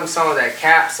Yeah. all them songs that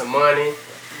cap some money,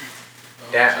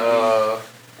 that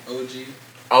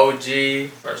OG,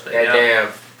 First that day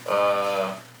out.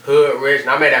 damn Hood Rich. And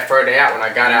I made that first day out when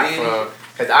I got out from,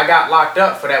 cause I got locked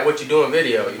up for that What You Doing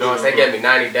video. You know what I'm saying? They gave me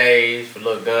 90 days for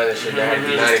little guns and shit. That had to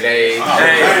be 90 days.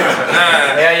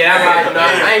 Hell yeah, I'm like, no,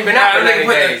 I ain't been out for 90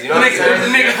 days. You know what I'm saying?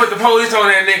 The niggas put the police on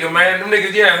that nigga, man. Them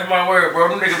niggas, yeah, that's my word, bro.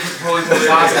 Them niggas put the police on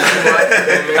that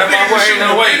nigga. That's my word, ain't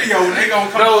no way. Video, they gonna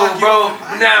come No, lock you bro.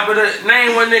 up. Nah, but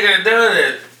name one nigga that does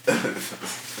it.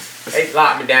 They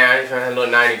locked me down. You know, a little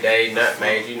 90 day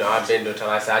nutmeg. You know, I've been doing till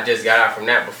I said I just got out from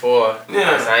that before. You know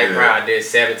what I'm saying? I ain't proud. I did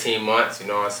 17 months. You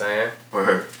know what I'm saying?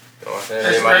 Word. You know what I'm saying?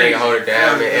 That's Then my crazy. nigga hold it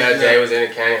down. Me and LJ was in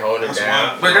the county holding it That's down.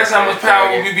 wild. But that's how much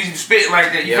power we be spitting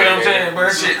like that. You Yeah, feel what I'm man. saying? But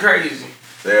that shit crazy.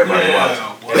 Everybody Yeah.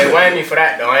 watching. And they waited me for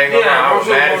that though. I ain't gonna Yeah, lie. I was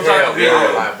I'm mad as sure hell. I'm I was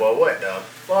talking like, boy, what the And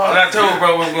fuck? I told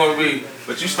bro what it's gonna be.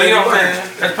 But you But still you know what I'm working.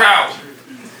 saying? That's power.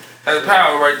 That's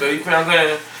power right there. You feel what I'm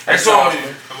saying? That's on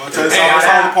you. That's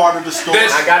all part of the story.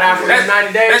 That's- I got out from the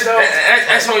 90 days though.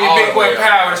 That's on your All big the boy way up.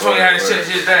 power. That's on you how to shut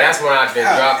shit down. That's when I've been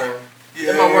dropping.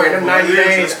 Yeah, Them work, them 90 well, it is,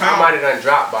 days, that's I power. might have done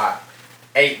dropped by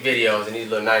 8 videos in these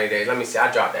little 90 days. Let me see,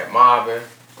 I dropped that Marvin.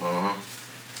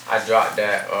 I dropped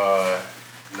that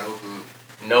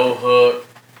No Hook.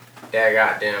 That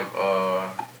goddamn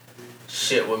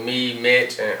shit with me,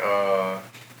 Mitch, and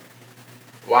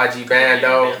YG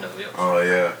Bando. Oh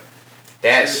yeah.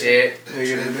 That shit.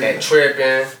 That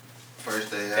Trippin'.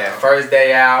 First day out. That first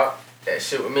day out, that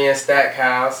shit with me and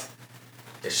Stackhouse,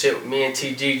 the shit with me and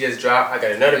TG just dropped. I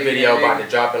got another video about to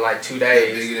drop in like 2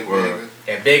 days. Bigger than bigger.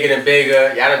 And bigger than bigger.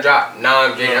 Y'all done dropped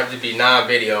 9 videos. Have to be 9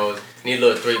 videos. Need a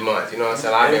little 3 months. You know what I'm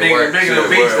saying? I've been working. Bigger than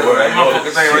beats, though. That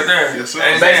motherfucker thing right there. Yes, sir.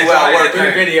 And Basically, then I work 3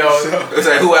 try videos. It's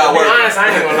like who To be outworked? honest,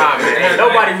 I ain't gonna lie, man. Ain't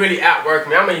nobody really outworked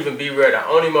me. I'm gonna even be real. The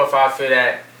only motherfucker I feel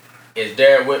that is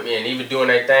there with me and even doing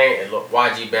their thing is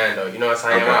YG Bando. You know what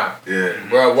I'm saying? Yeah.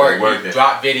 Bro, work. Working. He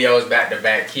drop videos back to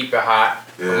back, keep it hot,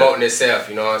 Yeah. promoting itself.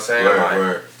 You know what I'm saying? Like,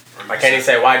 Word. I can't even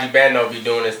say YG Bando be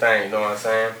doing his thing. You know what I'm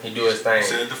saying? He do his thing.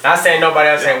 Said the Not saying nobody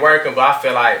else ain't working, but I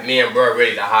feel like me and bro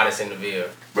really the hottest in the Ville.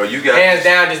 Bro, you got Hands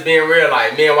down, just being real.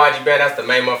 Like me and YG Bando, that's the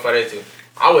main motherfucker too.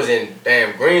 I was in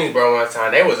damn Greensboro one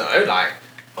time. They was like,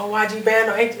 oh YG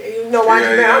Bando, ain't you know YG Yeah,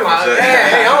 Bando? yeah, I'm like, for sure.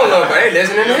 hey, I don't know, but they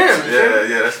listening to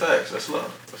him. Yeah, that's facts. That's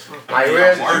love. Like You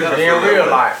real, gotta being feel that real, way.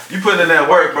 like. You putting in that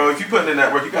work, bro. If you putting in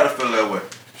that work, you gotta feel that way.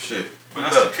 Shit. But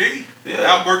that's the key. Yeah.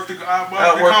 Outwork the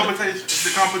competition.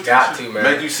 The competition. Got to, man.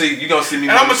 Make you see, you gonna see me.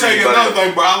 And I'm gonna see tell you like another that.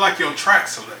 thing, bro. I like your track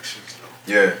selections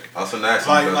though. Yeah, I was gonna ask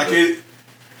you about that.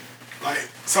 Like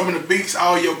some of the beats,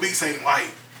 all your beats ain't like.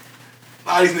 A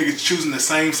lot of these niggas choosing the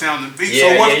same sounding beats.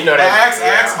 Yeah, so what? yeah, you know that. I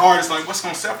ask artists like, what's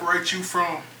gonna separate you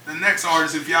from the next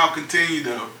artist if y'all continue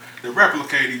to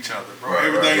replicate each other, bro? Right,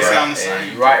 Everything right, sound the Yeah,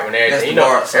 same. you right when That's everything. the You know,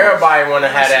 bar songs. everybody want to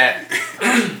have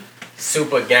that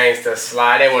super gangster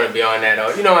slide. They want to be on that.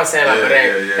 Though. You know what I'm saying? Like, Yeah, but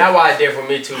they, yeah. that's why it's different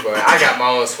for me too, bro. I got my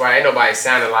own swag. Ain't nobody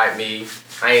sounding like me.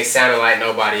 I ain't sounding like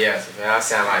nobody else. Man. I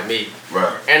sound like me,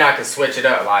 Right. and I can switch it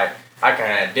up. Like I can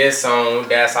have this song,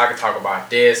 that, so I can talk about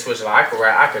this. Switch it. Like, I could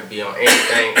rap. I could be on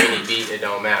anything, any beat. It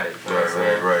don't matter. You know what I'm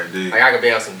saying? Right, dude. Like I could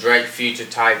be on some Drake Future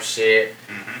type shit,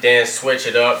 then switch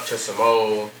it up to some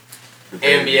old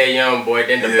NBA Youngboy,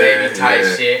 then the Yeah, baby type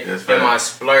yeah, shit, that's then right. my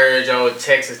splurge old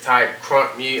Texas type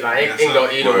crunk mute. Like it can go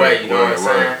either way, you know what I'm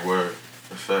saying? Word.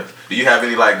 That's facts. Do you have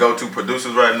any like go-to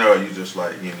producers right now, or you just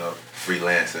like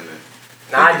freelancing and?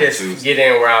 Nah, I picking just and choosing? get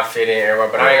in where I fit in, everywhere.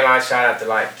 But I ain't like shout out to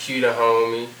like Q the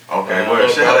homie. Okay, Lil word. Bro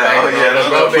Shout out. Oh Baby, yeah, Lil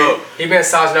Bro that's Baby. He been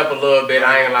saucing up a little bit.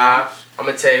 I ain't lie. I'm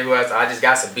gonna tell you who else. I just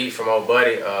got some beat from old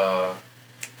buddy,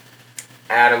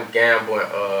 Adam Gamble.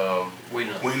 We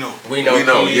know. We know. We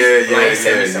know. Yeah, He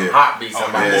sent me some hot beats. I'm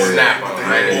about to snap on.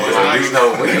 I ain't gonna lie. We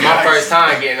know. It's my first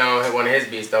time getting on one of his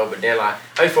beats though, but then like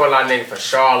I used for a lot of niggas from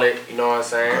Charlotte, you know what I'm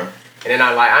saying? Okay. And then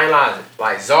I ain't lying,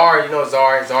 like Zari, you know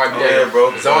Zari, Yeah,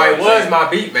 bro. Zari was my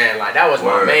beat man, like that was my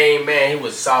Word. main man. He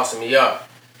was saucing me up.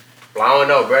 But I don't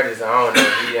know, brothers. I don't know.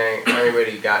 I ain't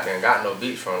really got no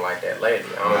beats from him like that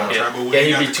lately. I don't know.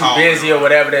 Yeah, he be too busy or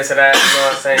whatever this or that. You know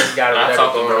what I'm saying? He got I whatever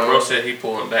talked to going Bro on. said he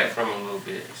pulling back from him a little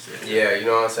bit. He said, Yeah, you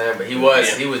know what I'm saying? But he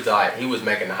was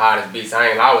making the hottest beats. I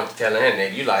ain't lie with telling him,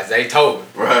 nigga, you like Zaytoven.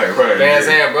 Right. You know what I'm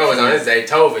saying? Bro was on his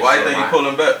Zaytoven. Why you shit, think you like-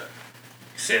 pulling back?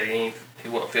 he said he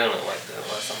wasn't feeling it like that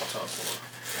last time I talked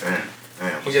to him.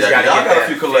 Damn. You just gotta y'all get got that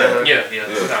a few collabs. Yeah, we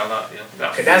got a lot. Yeah, we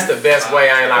got Cause that's the best way.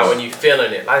 I ain't like when you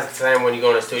feeling it. Like the same when you go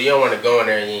in the studio, you don't want to go in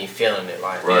there and you ain't feeling it.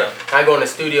 Like Right. I go in the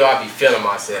studio, I be feeling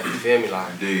myself. You feel me?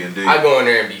 Like Indeed. I go in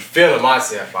there and be feeling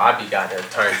myself. I be got there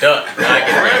turned up. And I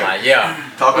get there like yeah.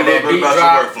 Talk a When little that bit beat about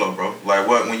drop- your workflow, bro. Like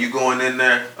what when you going in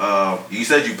there, you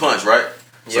said you punch, right?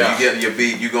 So Yeah. you getting your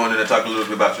beat, you going in there, talk a little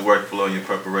bit about your workflow and your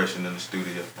preparation in the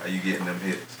studio. How you getting them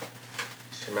hits?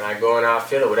 Shit, man, I go in there, I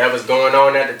feel it. Whatever's going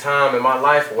on at the time in my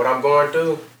life or what I'm going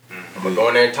through, I'm gonna go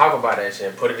in there and talk about that shit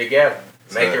and put it together.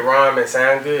 Make it rhyme and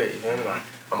sound good. You feel me? Like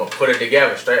I'm gonna put it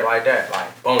together straight like that.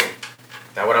 Like boom.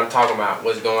 Now what I'm talking about,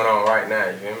 what's going on right now,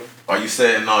 you feel me? Are you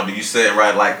saying no? Do you say it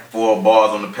right like 4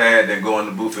 bars on the pad, then go in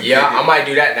the booth and Yeah, kick it? I might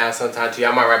do that now sometime too.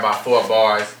 I might write about 4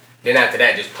 bars. Then after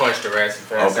that, just punch the rest. You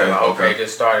feel me? Okay, Like, okay.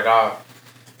 just start it off.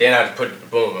 Then I just put the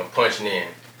boom, I'm punching in.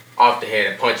 Off the head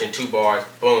and punching 2 bars,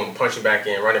 boom, punch it back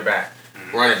in, run it back.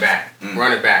 Run it back,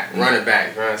 run it back, run it back.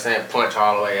 You know what I'm saying? Punch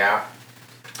all the way out.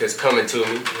 Just coming to me.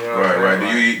 You know what I'm Right.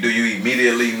 saying? Do you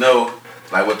immediately know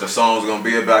like what the song's gonna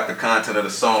be about, the content of the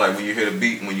song, like when you hear the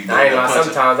beat, when you do I ain't the like, punching?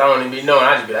 sometimes I don't even be knowing.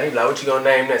 I just be like, he be like, what you gonna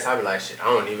name this? I be like, shit, I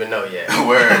don't even know yet.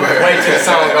 Word. Wait till the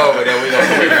song over, then we gonna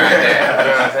figure out that. You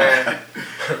know what I'm saying?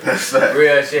 That's fact.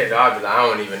 Real shit, though. I be like, I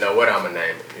don't even know what I'm gonna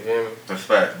name it. You feel me? That's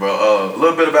fact, bro. A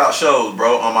little bit about shows,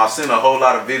 bro. I've seen a whole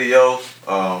lot of videos.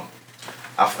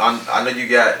 I know you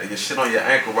got your shit on your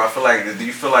ankle, bro. I feel like, do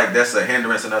you feel like that's a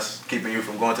hindrance and that's keeping you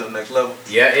from going to the next level?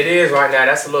 Yeah, it is right now.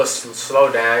 That's a little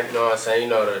slow down. You know what I'm saying?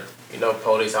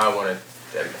 Police.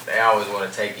 They always want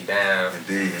to take you down,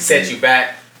 Indeed. set you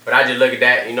back. But I just look at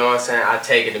that. You know what I'm saying? I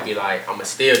take it and be like, I'ma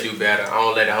still do better. I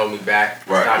don't let it hold me back.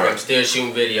 Right, right. I'm still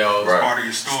shooting videos. Right. Part of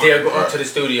your story. Still go up to the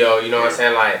studio. You know what I'm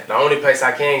saying? Like the only place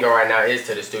I can go right now is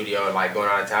to the studio. Like going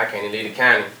out of town, I can't even leave the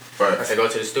county. Right. I said, go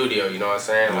to the studio, you know what I'm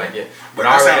saying? Like, yeah. But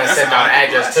That I already sound- sent that out the sound like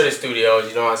a address to the studios,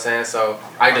 you know what I'm saying? So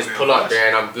I just pull up there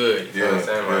and I'm good. You know what I'm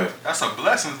saying? Like, That's a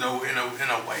blessing though, in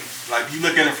a way. Like you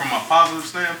look at it from a positive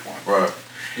standpoint. Right.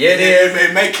 yeah, it is.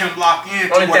 It make him lock in.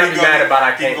 Only thing I be mad about,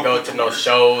 I can't go to no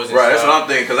shows and Right, that's stuff. what I'm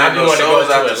thinking. Cause I I be know want to go shows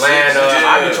to after Atlanta. six.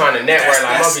 I be trying to network.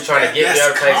 Like, I'm gonna be trying to get the that's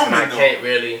other places, and I common, can't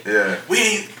really.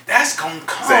 Yeah. That's gonna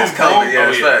come, It's bro. coming.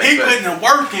 Yeah, that's facts, He facts. putting the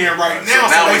work in right now,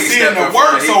 now so when they he seeing step the in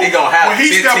work. front, So he gonna have when he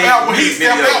step 15 out, when he music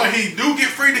step videos. out, and he do get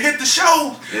free to hit the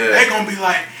shows, Yeah. they gonna be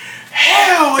like,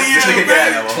 hell yeah, Yeah,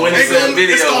 man. 27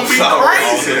 It's gonna be videos.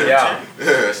 crazy. Yeah.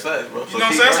 Yeah, it's facts, bro. You know what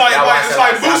I'm saying? It's like That's why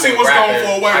I said, Boosie I've been was going rapping.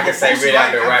 for a way. I can say really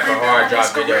I've been rapping hard, drop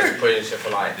videos. videos and pushing shit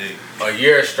for like a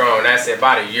year strong. That's it,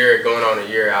 about a year, going on a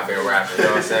year I've been rapping. You know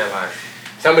what I'm saying? Like,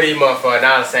 some of these motherfuckers,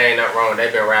 not saying nothing wrong,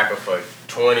 they've been rapping for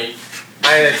 20,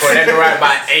 I ain't 20, they've been rapping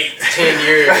about 8, 10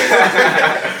 years.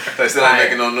 They still ain't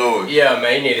making no noise. Yeah,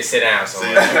 man, you need to sit down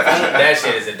somewhere. That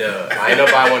shit is a dub. Ain't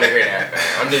nobody want to hear that, man.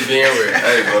 I'm just being real.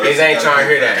 Hey, bro, Niggas ain't that's trying to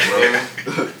hear that,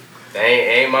 bro. bro.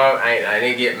 They ain't I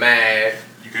didn't get mad.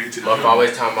 You can't tell. Motherfucker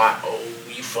always talking about, oh,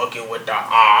 you fucking with the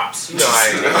ops. You know how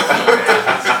it is.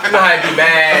 You know how it be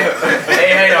mad. They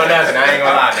hate on nothing. I ain't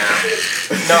gonna lie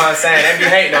now. You know what I'm saying? They be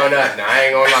hating on nothing. I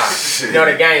ain't gonna lie. You know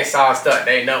the gang sauced up.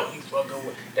 They know you fucking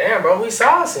with. Damn, bro, we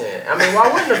saucing. I mean, why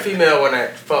wouldn't a female want to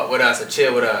fuck with us or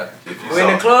chill with us? We in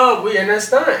the club, we in there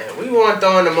stunting. We want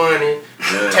throwing the money,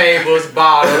 tables,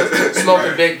 bottles,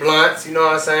 smoking big blunts. You know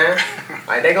what I'm saying?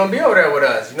 Like, they gonna be over there with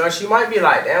us. You know, she might be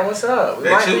like, damn, what's up? We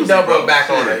might be doubling back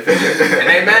on her. And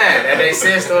they mad that they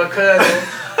sister or cousin,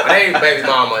 or they baby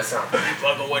mama or something. You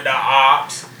fucking with the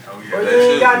ops. Well,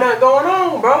 you ain't got nothing going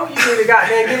on, bro. You need to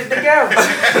goddamn get it together.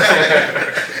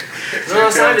 You know what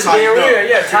I'm saying? Just being real.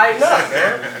 Yeah, tighten up,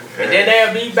 man. And then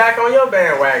they'll be back on your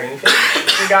bandwagon.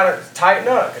 You gotta tighten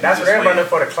up. And that's what everybody doing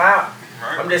for the clout.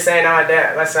 I'm just saying all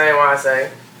that. That's saying why I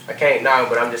say I can't know,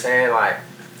 but I'm just saying like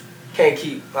can't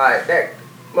keep like that.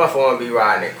 Motherfucker wanna be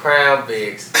riding in Crown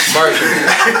Vics,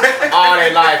 Mercury, all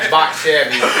their life box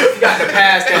Chevy. You got to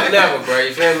pass that level, bro.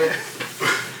 You feel me?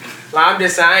 Like I'm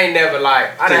just saying, I ain't never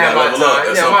like I didn't have my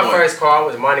time. Yeah, my first car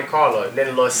was Monte Carlo, then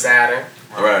a little Saturn.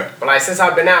 Right. But like since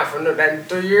I've been out for that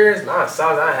 3 years, man,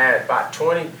 I had about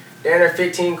 20, damn near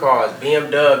 15 cars.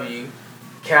 BMW,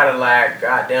 Cadillac,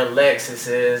 goddamn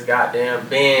Lexuses, goddamn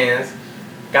Benz.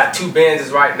 Got 2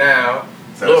 Benzes right now.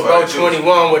 Little bro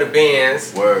 21 with a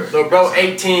Benz. Word. Little bro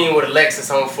 18 with a Lexus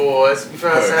on 4s. You feel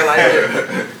what I'm saying? Like,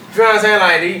 you feel what I'm saying?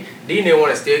 Like these niggas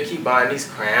want to still keep buying these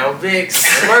Crown Vics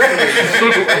and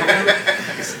Mercury.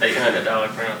 $800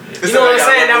 Crown Vic. You know what I'm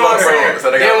saying? That's what I'm saying.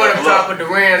 So they They got want to level top up. with the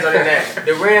rims on that.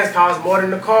 The rims cost more than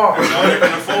the car. Not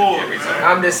even afford.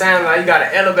 I'm just saying, like, you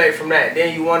gotta elevate from that.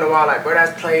 Then you wonder why, like, bro,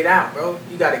 that's played out, bro.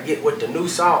 You gotta get with the new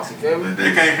sauce, you feel me?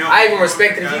 They can't help I it. even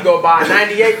respect it if you go buy a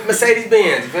 98 Mercedes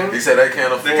Benz, you feel He me? said they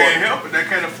can't afford They can't it. help it. They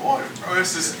can't afford it, bro.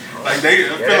 It's just like I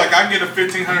feel like I get a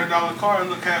 $1,500 car and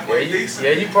look halfway decent.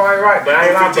 Yeah, you probably right, but I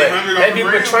ain't lying. $1,500 But they be on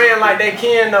the rim. portraying like they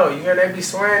can, though. You hear they be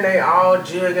swearing they all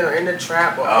jigging or in the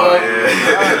trap or Oh, up.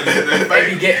 yeah.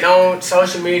 They be getting on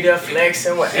social media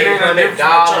flexing with It ain't no different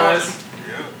 $800.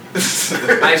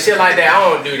 Yeah. Like shit like that, I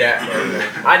don't do that,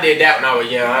 bro. I did that when I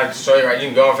was young. I show you right, you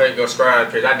can go on Facebook, go scroll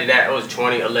pictures. I did that, it was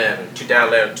 2011,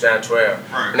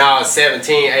 2012. Right. When I was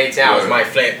 17, 18, I was might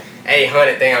flip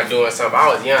 800 thing I'm doing something. I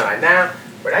was young, like now,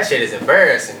 bro, that shit is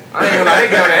embarrassing. I ain't gonna lie, they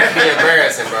get on that, be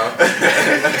embarrassing, bro.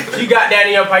 If you got that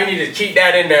in your pocket, you need to keep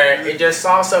that in there and just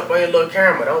sauce up on your little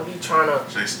camera. Don't be trying to,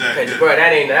 They stacked it. bro,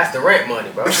 that's the rent money,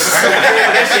 bro.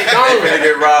 That shit You gone. finna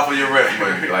get robbed for your rent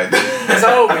money. Like that. It's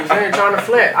over. You ain't trying to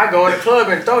flex. I go in the club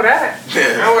and throw that.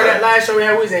 Yeah. Remember that last show we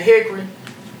had? We was in Hickory.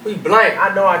 We blank.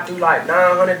 I know I threw like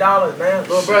 $900, man.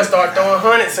 Little bro start throwing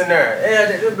hundreds in there.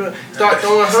 Yeah, start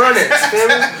throwing hundreds. Feel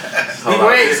me? We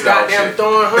blanks, goddamn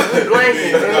throwing hundreds. We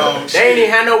blanking. Oh, They ain't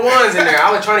even had no ones in there. I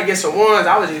was trying to get some ones.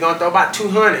 I was just gonna throw about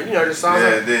 200. You know, just saw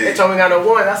Yeah, them. dude. They told me I got no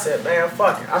ones. I said, man,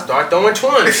 fuck it. I started throwing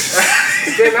 20s.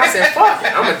 You feel me? I said, fuck it.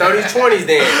 I'm gonna throw these 20s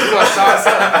then. We gonna sauce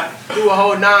up. Do a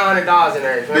whole $900 in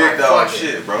there. You feel me? Big Like, dog fuck it.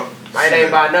 shit, bro. Might ain't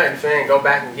buy nothing, fam. Go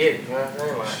back and get it. You know what I'm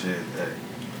saying? Like, Shit, hey.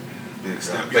 Big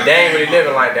stuff. but they ain't really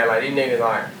living like that. Like these niggas,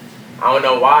 like I don't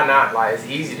know why not. Like it's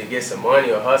easy to get some money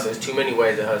or hustle. There's too many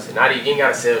ways to hustle. Not even you ain't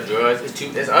gotta sell drugs.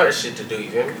 There's other shit to do. You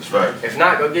feel me? That's right. If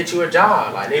not, go get you a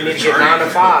job. Like they need to get Trade. 9 to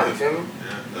 5. You feel me?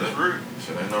 Yeah, that's real.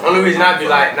 Shit ain't no Only wrong reason with I be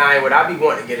like, nah, I be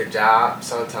wanting to get a job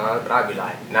sometimes, but I be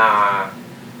like, nah.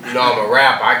 You know I'm a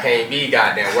rapper. I can't be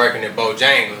goddamn working at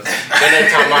Bojangles. Then they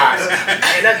talking about,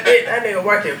 hey, that's it. That nigga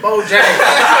work at Bojangles.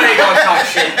 You ain't gonna talk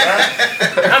shit,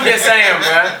 bro. I'm just saying,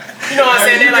 bro. You know what I'm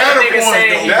saying? They like a nigga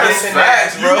saying he That's this and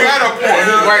facts, that. bro. You got a point.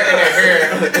 He working at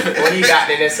here. Well, he got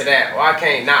this or that. Well, I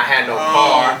can't not have no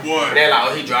car. Boy. And they're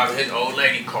like, oh, he driving his old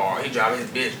lady car. He driving his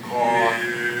bitch car.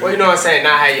 Yeah. Well, you know what I'm saying?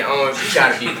 Not have your own. You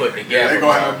gotta be put together. They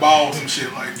gonna have a ball some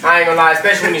shit like that. I ain't gonna lie,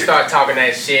 especially when you start talking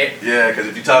that shit. Yeah, because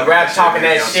if you talk talking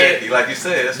that shit, like you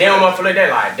said, that's They don't motherfucker, they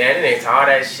like, damn, it ain't all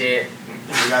that shit.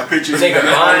 We got pictures. Nigga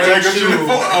buying Jacob shoes.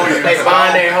 Oh, yeah. They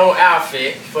buying their whole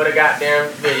outfit for the goddamn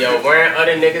video, wearing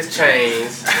other niggas'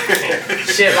 chains,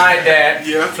 shit like that.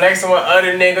 Yeah. Flexing with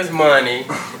other niggas' money.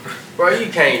 Bro,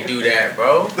 you can't do that,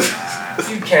 bro.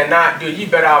 You cannot do it. You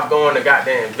better off going to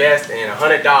goddamn invest in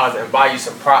 $100 and buy you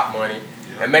some prop money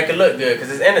and make it look good,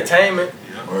 because it's entertainment.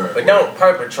 But don't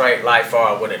perpetrate like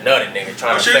far with another nigga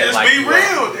trying to Shit, flex just like be you real,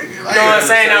 are. nigga. You know what I'm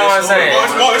saying? Know what I'm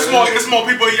saying? It's more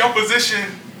people in your position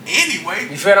anyway.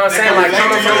 You feel what I'm They saying? can Like relate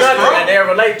coming to from you, nothing, bro. that they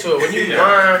relate to it. When you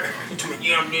learn, you tell me,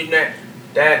 yeah, I'm doing that.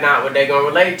 That's not what they gonna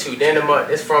relate to. Then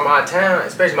it's from our town,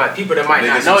 especially my people that might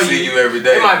Niggas not know who see you every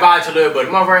day. They might buy it a little, but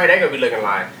motherfucker, right here, they gonna be looking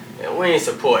like, man, we ain't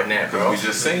supporting that, bro. We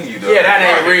just seen you though. Yeah, that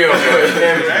ain't real, bro. You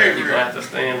feel me? That ain't You real. have to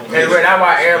stand. And that's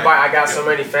why everybody, I got so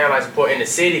many fans like support in the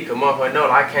city, cause motherfucker know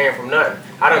like, I came from nothing.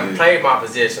 I done played my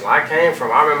position. I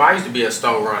remember I used to be a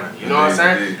store runner. You know what I'm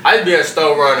saying? I used to be a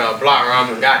store runner, a block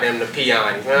runner, goddamn the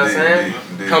peon. You know what I'm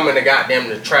saying? Coming to goddamn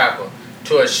the trapper,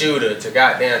 to a shooter, to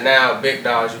goddamn now big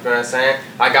dogs. You know what I'm saying?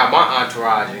 I got my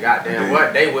entourage and goddamn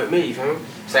what they with me. You feel me?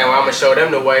 Saying, well, I'm gonna show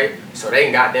them the way so they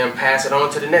can goddamn pass it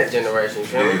on to the next generation. You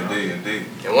feel me? Indeed.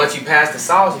 And once you pass the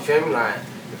sauce, you feel me? Like,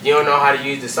 if you don't know how to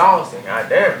use the sauce, then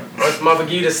goddamn. Once motherfucker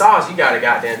give you the sauce, you gotta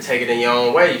goddamn take it in your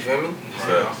own way, you feel me?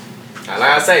 Yeah. Like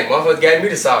I say, motherfuckers gave me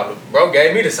the sauce. Bro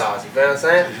gave me the sauce, you feel what I'm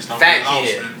saying? Just don't Fat get lost,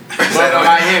 kid. man. Motherfucker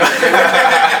like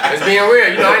him. It's being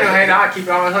real. You know, I ain't no hater, I keep it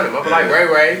all 100. Motherfucker like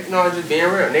Ray, you know, just being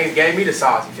real. Niggas gave me the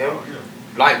sauce, you feel me?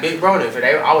 Like Big Bro,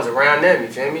 I was around them, you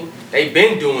feel me? They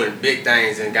been doing big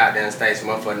things in goddamn states,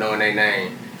 motherfucker knowing their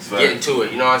name. Getting to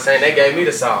it, you know what I'm saying? They gave me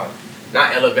the sauce.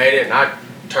 Not elevated, not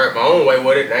turned my own way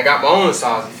with it. I got my own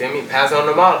sauce, you feel me? Pass on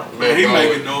to my Man, he little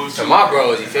making bros. noise To too. my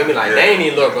bros, you feel me? Like, they ain't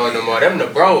even little bros no more. Them the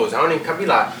bros. I don't even come be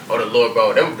like, oh, the little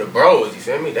bro. Them the bros, you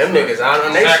feel me? Them niggas out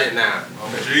on they shit now.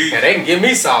 Gee. And they can give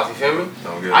me sauce, you feel me?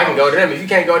 Don't get I can lost. go to them. If you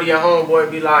can't go to your homeboy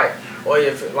and be like, or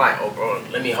if like, oh bro,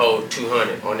 let me hold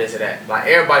 200 on this or that. Like,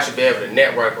 everybody should be able to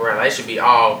network around. Like, it should be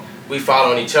all, we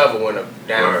following each other when the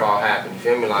downfall happen, you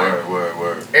feel me? Like,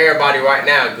 Word. everybody right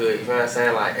now good, you feel what I'm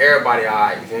saying? Like, everybody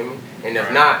alright, you feel me? And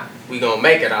if not, we gonna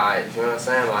make it alright, you feel what I'm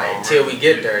saying? Like, until we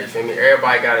get there, you feel me?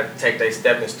 Everybody gotta take their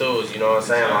stepping stools, you know what I'm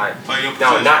saying? Like, Play your no,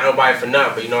 position. not nobody for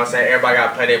nothing, but you know what I'm saying? Everybody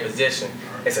gotta play their position.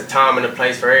 It's a time and a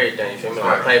place for everything, you feel me?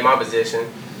 Like, I played my position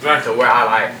to where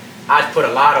I put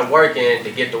a lot of work in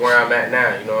to get to where I'm at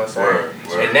now, you know what I'm saying?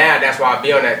 Word. And now that's why I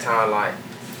be on that time like,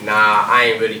 nah, I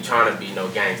ain't really trying to be no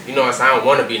gangster. You know what I'm saying? I don't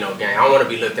want to be no gang. I don't want to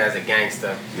be looked at as a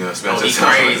gangster. You know, Oh, he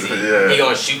crazy. He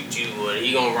gonna shoot you or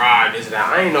he gonna rob this and that.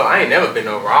 I ain't never been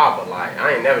no robber. Like,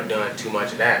 I ain't never done too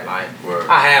much of that. Like, Word.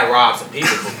 I had robbed some people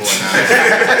before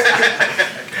now.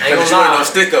 I ain't But you gonna ain't lie. no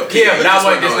stick up kid. Yeah, but You I wasn't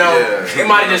wasn't just no- no. yeah. It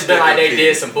might have just been like they Stick-up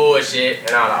did kid. some bullshit,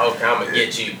 and I was like, okay, I'm gonna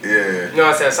get you. Yeah. You know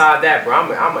what I'm saying? Aside that, bro,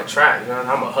 I'm a trap. You know what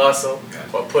I'm saying? I'm a hustle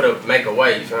or make a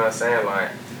way. You feel what I'm saying? Like,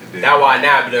 that's why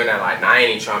now I be doing that. Like, nah, I ain't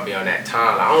even trying to be on that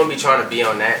time. Like, I don't be trying to be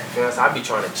on that. You feel what I'm saying? I be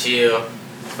trying to chill.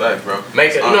 Facts, bro.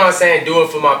 Make it, you know what I'm saying? Do it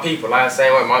for my people. Like I'm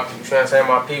saying, with my, you feel what I'm saying?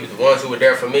 My people, the ones who were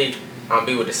there for me, I'm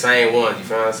be with the same ones. You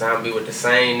feel what I'm saying? I'm be with the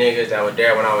same niggas that were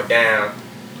there when I was down.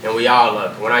 And we all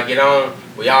up. When I get on,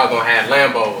 we all gonna have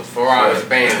Lambos, Ferraris,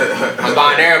 Benz. I'm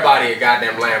buying everybody a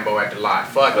goddamn Lambo at the lot.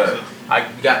 Fuck it. I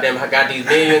got these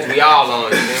millions, we all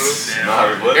on, you feel me?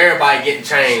 Nah, Everybody getting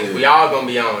changed. We all gonna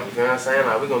be on. You feel what I'm saying?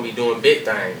 Like, we gonna be doing big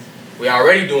things. We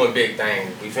already doing big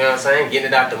things. You feel what I'm saying? Getting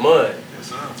it out the mud. Yes,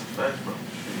 sir. Facts, bro.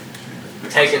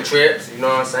 Taking trips, you know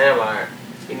what I'm saying? Like,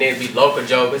 you need to be local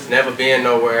jokers, never been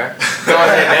nowhere. You know what I'm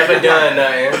saying? Never done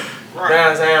nothing. You know what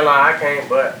I'm saying? Like, I can't,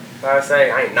 but like I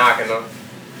say, I ain't knocking them.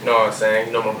 You know what I'm saying?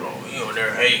 You know, my oh, you on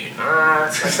there hating. Nah,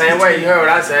 it's the same way. You heard what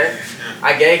I say.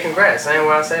 I gave congrats. Same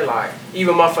way I say, like,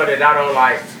 even motherfucker that I don't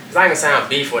like, cause I ain't gonna say I'm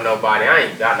beef with nobody. I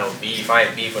ain't got no beef. I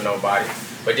ain't beef with nobody.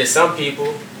 But just some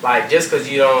people, like, just cause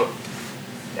you don't,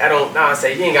 I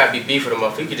say you ain't gotta be beef with a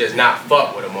motherfucker. You can just not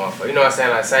fuck with a motherfucker. You know what I'm saying?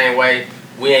 Like, same way,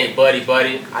 we ain't buddy.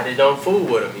 I just don't fool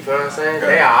with them. You feel what I'm saying?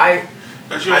 They alright.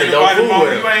 But you I ain't don't invite him fool on,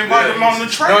 with you him. ain't invite him on the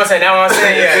You track. know what I'm saying? That's what I'm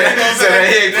saying, yeah. So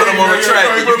he ain't put him on the track.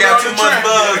 You got too much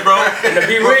buzz, bro. And to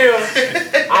be real,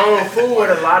 I don't fool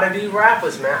with a lot of these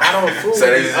rappers, man. I don't fool So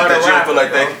with is these it other that you don't feel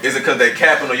rappers, like is it because they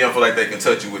capping or you don't feel like they can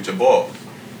touch you with your ball?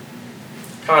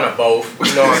 Kind of both,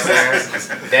 you know what I'm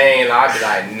saying? They ain't like, I be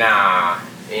like, nah.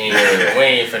 We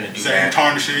ain't finna do Saying that.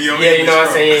 tarnishing your Yeah, you know what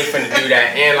I'm image, saying? You ain't finna do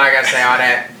that. And like I say, all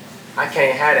that, I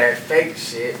can't have that fake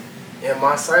shit in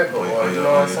my circle. You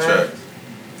know what I'm saying?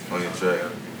 On your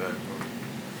track.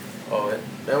 Oh,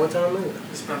 man, what time is it?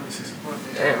 It's probably 6 o'clock.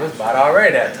 Damn, it's about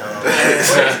already that time.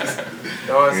 You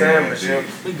know what I'm saying? But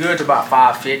shit, we good to about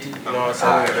 5:50. You know what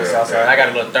I'm saying? I got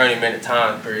a little 30-minute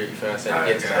time period, you feel what I'm saying,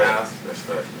 to get to the house. That's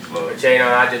fact. But you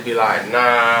know, I just be like,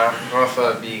 nah,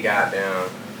 motherfucker be goddamn.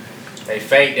 They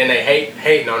fake, then they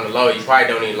hating on the low. You probably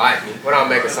don't even like me. What I'll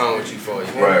make a song with you for? You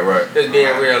feel me? Right. Just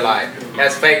being real, like,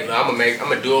 that's fake. I'ma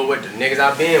do it with the niggas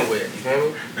I've been with. You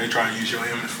feel me? They trying to use your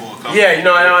image for a couple. Yeah, you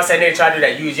know what I'm saying? They try to do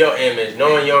that. Use your image,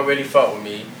 knowing you don't really fuck with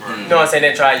me. You know what I'm saying?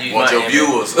 They try to use Want my your image.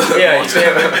 viewers. Yeah, you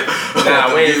feel me?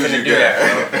 Nah, we ain't finna do that.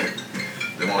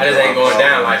 I just ain't going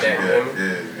down like that. You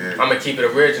feel me? I'ma keep it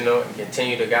original and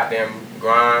continue to goddamn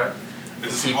grind.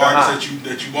 Is there some artists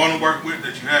that you want to work with,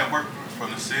 that you have worked with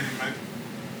from the city, maybe?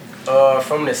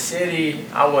 From the city,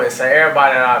 I wouldn't say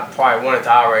everybody that I probably wanted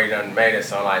to already done made it.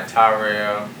 So like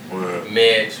Tyrell,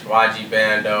 Mitch, YG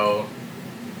Bando,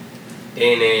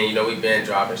 Dene, you know, we been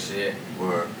dropping shit.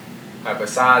 Like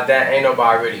besides that, ain't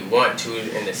nobody really want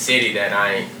to in the city that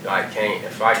I ain't like can't.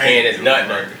 If I can, it's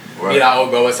nothing. Be like, oh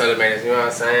bro, what's up, man? You know what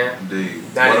I'm saying? Indeed.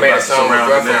 Now I just made a song with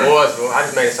Bruh from Mooresville. I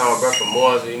just made a song with Bruh from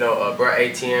Mooresville. You know, Bruh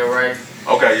ATN Ray.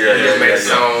 Okay, He just made a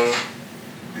song.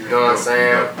 You know what I'm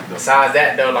saying? Besides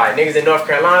that though, like niggas in North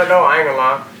Carolina though, I ain't gonna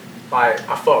lie. Like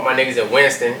I fuck with my niggas in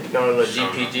Winston, you know, the little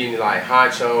GPG like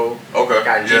Honcho. Okay.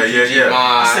 Got GPG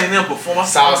Mod. I seen them perform.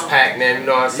 Sauce Pack them, you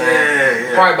know what I'm saying?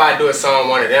 Yeah. Probably about to do a song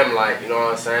one of them, like, you know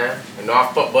what I'm saying? You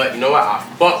know, but you know what? I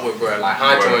fuck with bro, like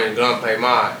Honcho and Gunplay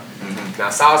Mod. Now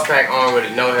Sauce Pack, I don't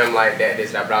really know him like that,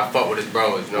 but I fuck with his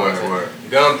bros, you know what I'm saying?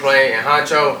 Gunplay and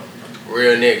Honcho,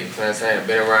 real niggas, you know what I'm saying?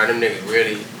 Been around them niggas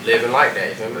really living like that,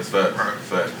 you feel me? That's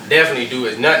fact. Definitely do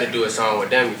it's nothing to do a song with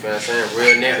them, you feel what I'm saying?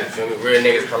 Real niggas, you feel me? Real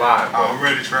niggas collide, bro.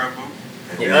 Already travel.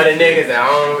 The other niggas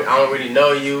that I don't really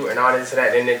know you and all this and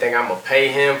that, then they think I'm gonna pay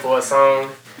him for a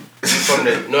song from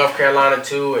the North Carolina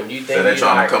too, and you think So they you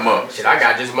trying like, to come up. shit, I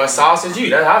got just as much sauce as you.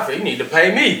 That's how I feel. You need to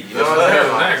pay me. You know what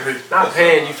I'm saying? Like, not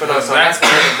paying you for no song. That's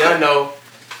what I done know.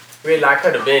 Really, I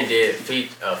could have been did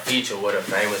a feature with a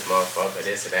famous motherfucker,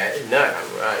 this or that. It's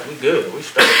nothing. Right, we good. We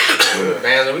straight.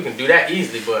 Man, we can do that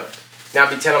easily, but now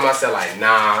I be telling myself like,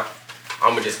 nah,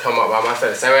 I'm gonna just come up by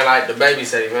myself. The same way like the baby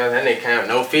said, man, that nigga can't have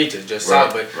no features, just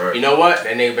sauce. But you know what?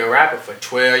 That nigga been rapping for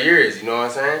 12 years. You know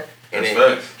what I'm saying? And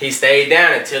then he stayed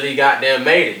down until he goddamn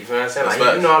made it. You feel what I'm saying?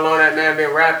 Like, you know how long that man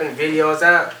been rapping, videos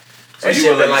out? So you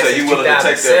willing to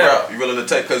take that route? You willing to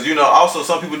take, because you know, also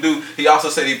some people do. He also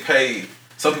said he paid.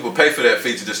 Some people pay for that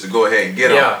feature just to go ahead and get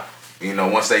them. You know,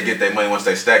 once they get their money, once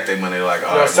they stack their money, they're like,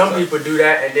 all right. Some people do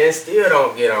that and then still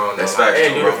don't get on. That's like, facts.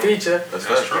 They do the feature. That's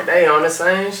facts. They on the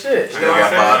same shit. You know,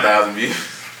 got 5,000 views.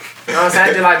 You know what I'm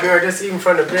saying? Just like, girl, just even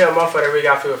from the bill, motherfucker, really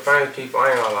got feel famous people.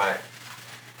 I ain't gonna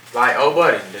like, oh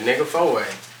buddy, the nigga 4-way.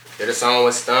 Did a song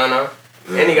with Stunner.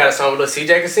 And he got a song with Lil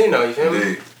CJ Casino, you feel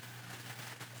me?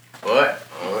 But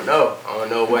I don't know. I don't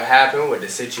know what happened with the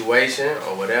situation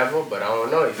or whatever, but I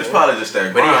don't know. You feel It's probably just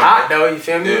that. But he hot though, you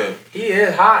feel me? Yeah. He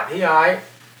is hot. He alright.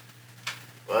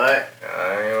 But you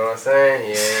know what I'm saying?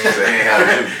 He ain't how to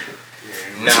do.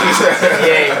 Nah, he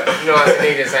ain't. You know what I'm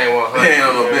saying? He just ain't 100. He ain't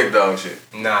on no big dog shit.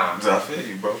 Nah. I feel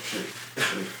you, bro. Shit.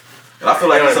 And I feel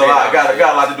like it's a lot. Got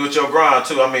a lot to do with your grind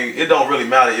too. I mean, it don't really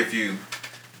matter if you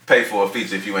pay for a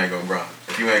feature if you ain't gonna grind.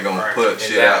 If you ain't gonna put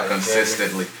shit out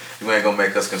consistently. You ain't gonna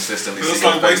make us consistently. It's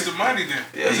like wasting money then.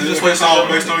 Yeah, you just it's all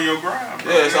based on your grind,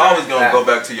 bro. Yeah, it's always gonna go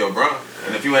back to your grind.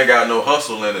 And if you ain't got no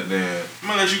hustle in it, then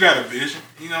unless you got a vision,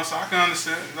 you know. So I can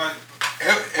understand. Like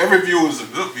every view is a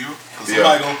good view. Cause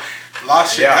somebody gonna a lot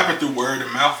of shit happen through word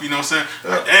of mouth. You know what I'm saying?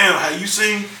 Like, damn, how you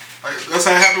seen? Like that's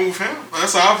how it happened with him.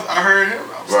 That's how I heard him.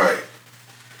 I was like,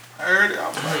 I heard it. I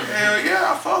was like, hell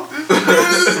yeah, I fucked this. I'm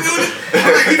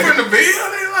like, he from the video.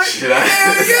 They like,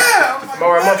 hell yeah. I'm like,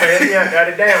 motherfucker, he got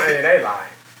it down, and they like,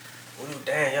 ooh,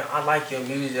 damn, I like your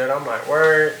music. And I'm like,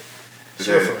 word.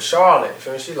 She was from Charlotte.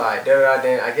 So she like,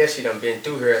 I guess she done been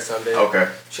through here or something. Okay.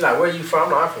 She like, where you from?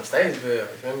 I'm like, I'm from Statesville.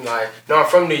 I'm like, no, I'm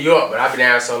from New York, but I've been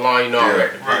down so long, you know, I'm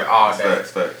at the crib all day.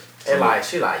 And like,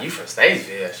 she like, you from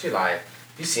Statesville? She like,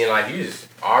 you seem like you just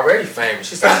already famous.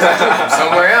 She said, you from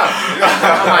somewhere else.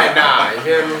 I'm like, nah, you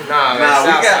hear me? Nah,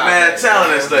 we got mad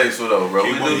talent in Statesville though, bro.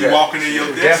 We do that. Walking in your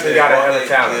destiny. Definitely got to have a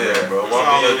talent, bro.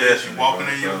 Walking in your destiny. Walking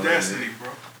in your destiny, bro.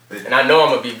 And I know I'm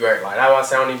gonna be great. Like, that's why I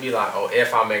say I don't even be like, oh,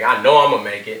 if I make it. I know I'm gonna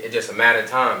make it. It's just a matter of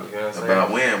time. You know what I'm saying?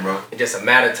 About when, bro. It's just a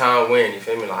matter of time when. You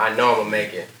feel me? Like, I know I'm gonna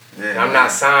make it. Yeah, and I'm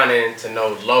not signing to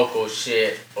no local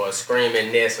shit or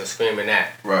screaming this or screaming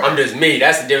that. Right. I'm just me.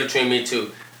 That's the difference between me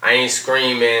too. I ain't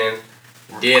screaming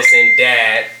this and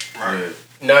that. Right.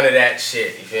 None of that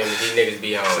shit. You feel me? These niggas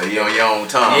be on. So you on your own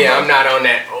time. Yeah, bro. I'm not on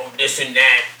that. Oh, this and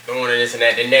that. Doing this and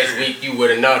that. The next week you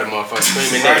with another motherfucker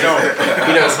screaming niggas.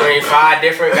 You done scream 5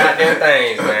 different goddamn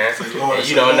things, man. And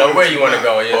you don't know where you want to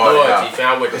go. Your loyalty. You feel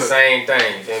me? I'm with the same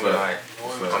thing. You feel me? Like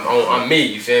I'm me.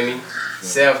 You feel me?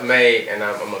 Self-made, and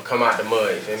I'm gonna come out the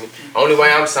mud. You feel me? Only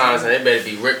way I'm signing, it better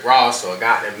be Rick Ross or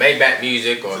goddamn Maybach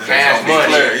Music or Cash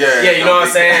Money. Yeah, you know what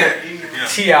I'm saying?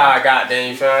 T.I. goddamn,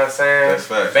 you feel what I'm saying? That's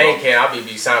fact. Bankhead, I'll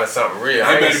be signing something real.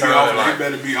 They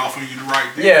better be offering you the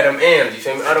right thing. Yeah, them M's, you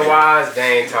feel me? Otherwise,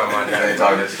 they ain't talking about that. They ain't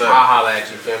talking that stuff. I'll holler at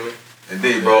you, feel me?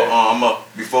 Indeed, bro.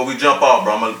 Before we jump off,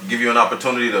 bro, I'm gonna give you an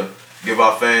opportunity to give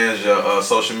our fans your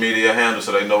social media handle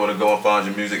so they know where to go and find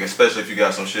your music, especially if you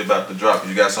got some shit about to drop.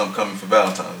 You got something coming for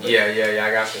Valentine's Day. Yeah,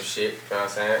 I got some shit, you know what I'm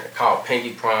saying? Called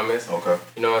Pinky Promise. Okay.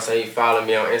 You know what I'm saying? You follow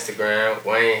me on Instagram,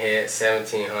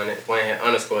 WayneHead1700,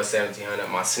 WayneHead_1700.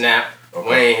 My Snap,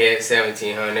 Okay.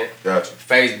 WayneHead1700. Gotcha.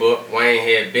 Facebook,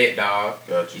 WayneHead Big Dog.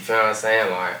 Gotcha. You feel what I'm saying?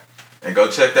 Like, And go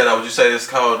check that out. Would you say it's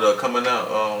called coming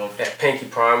out? that Pinky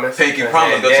Promise. Pinky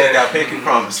Promise. Go check out Pinky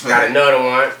Promise, man. Got another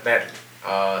one that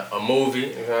a movie.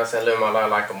 You know what I'm saying? Living my life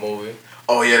like a movie.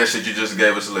 Oh yeah, that shit you just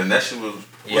gave us a listen. That shit was.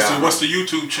 What's the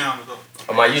YouTube channel though?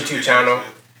 On my YouTube channel,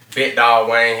 Big Dog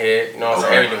WayneHead. You know what I'm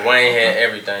saying? Everything WayneHead,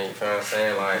 everything. You feel what I'm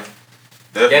saying? Like.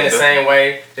 Then the same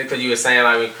way, just because you were saying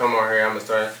like we come on here, I'm gonna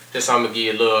start. Just so I'm gonna give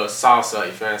you a little sauce up.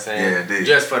 You feel what I'm saying? Yeah, indeed.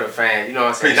 Just for the fans. You know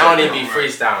what I'm saying? Don't even be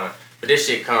freestyling, but this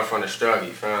shit come from the struggle.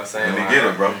 You feel what I'm saying? Let me get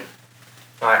it, bro.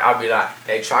 Like, I'll be like,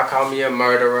 they try to call me a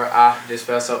murderer, I just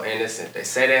felt so innocent. They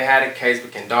say they had a case,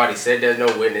 but Ken Darty said there's no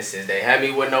witnesses. They had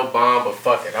me with no bond, but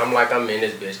fuck it, I'm like I'm in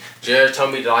this bitch. Judge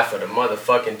told me the life of the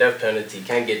motherfucking death penalty,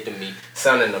 can't get to me.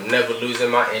 Son and I'm never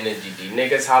losing my energy. These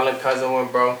niggas hollering cousin one,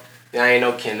 bro. Y'all ain't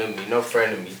no kin to me, no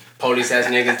friend to me. Police ass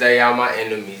niggas, they all my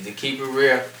enemies. To keep it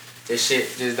real, this shit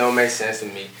just don't make sense to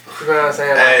me. You know what I'm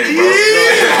saying? Like, Hey, bro.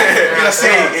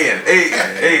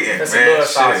 That's a little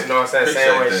sauce, you know what I'm saying?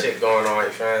 Same way shit going on,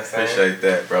 you feel what I'm saying? Appreciate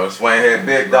that, bro. Swaynehead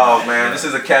Big Dog, man. This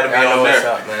is Academy I know on what's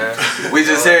there. up, man. We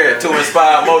just here to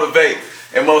inspire, motivate,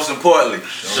 and most importantly,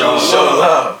 show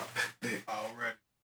love.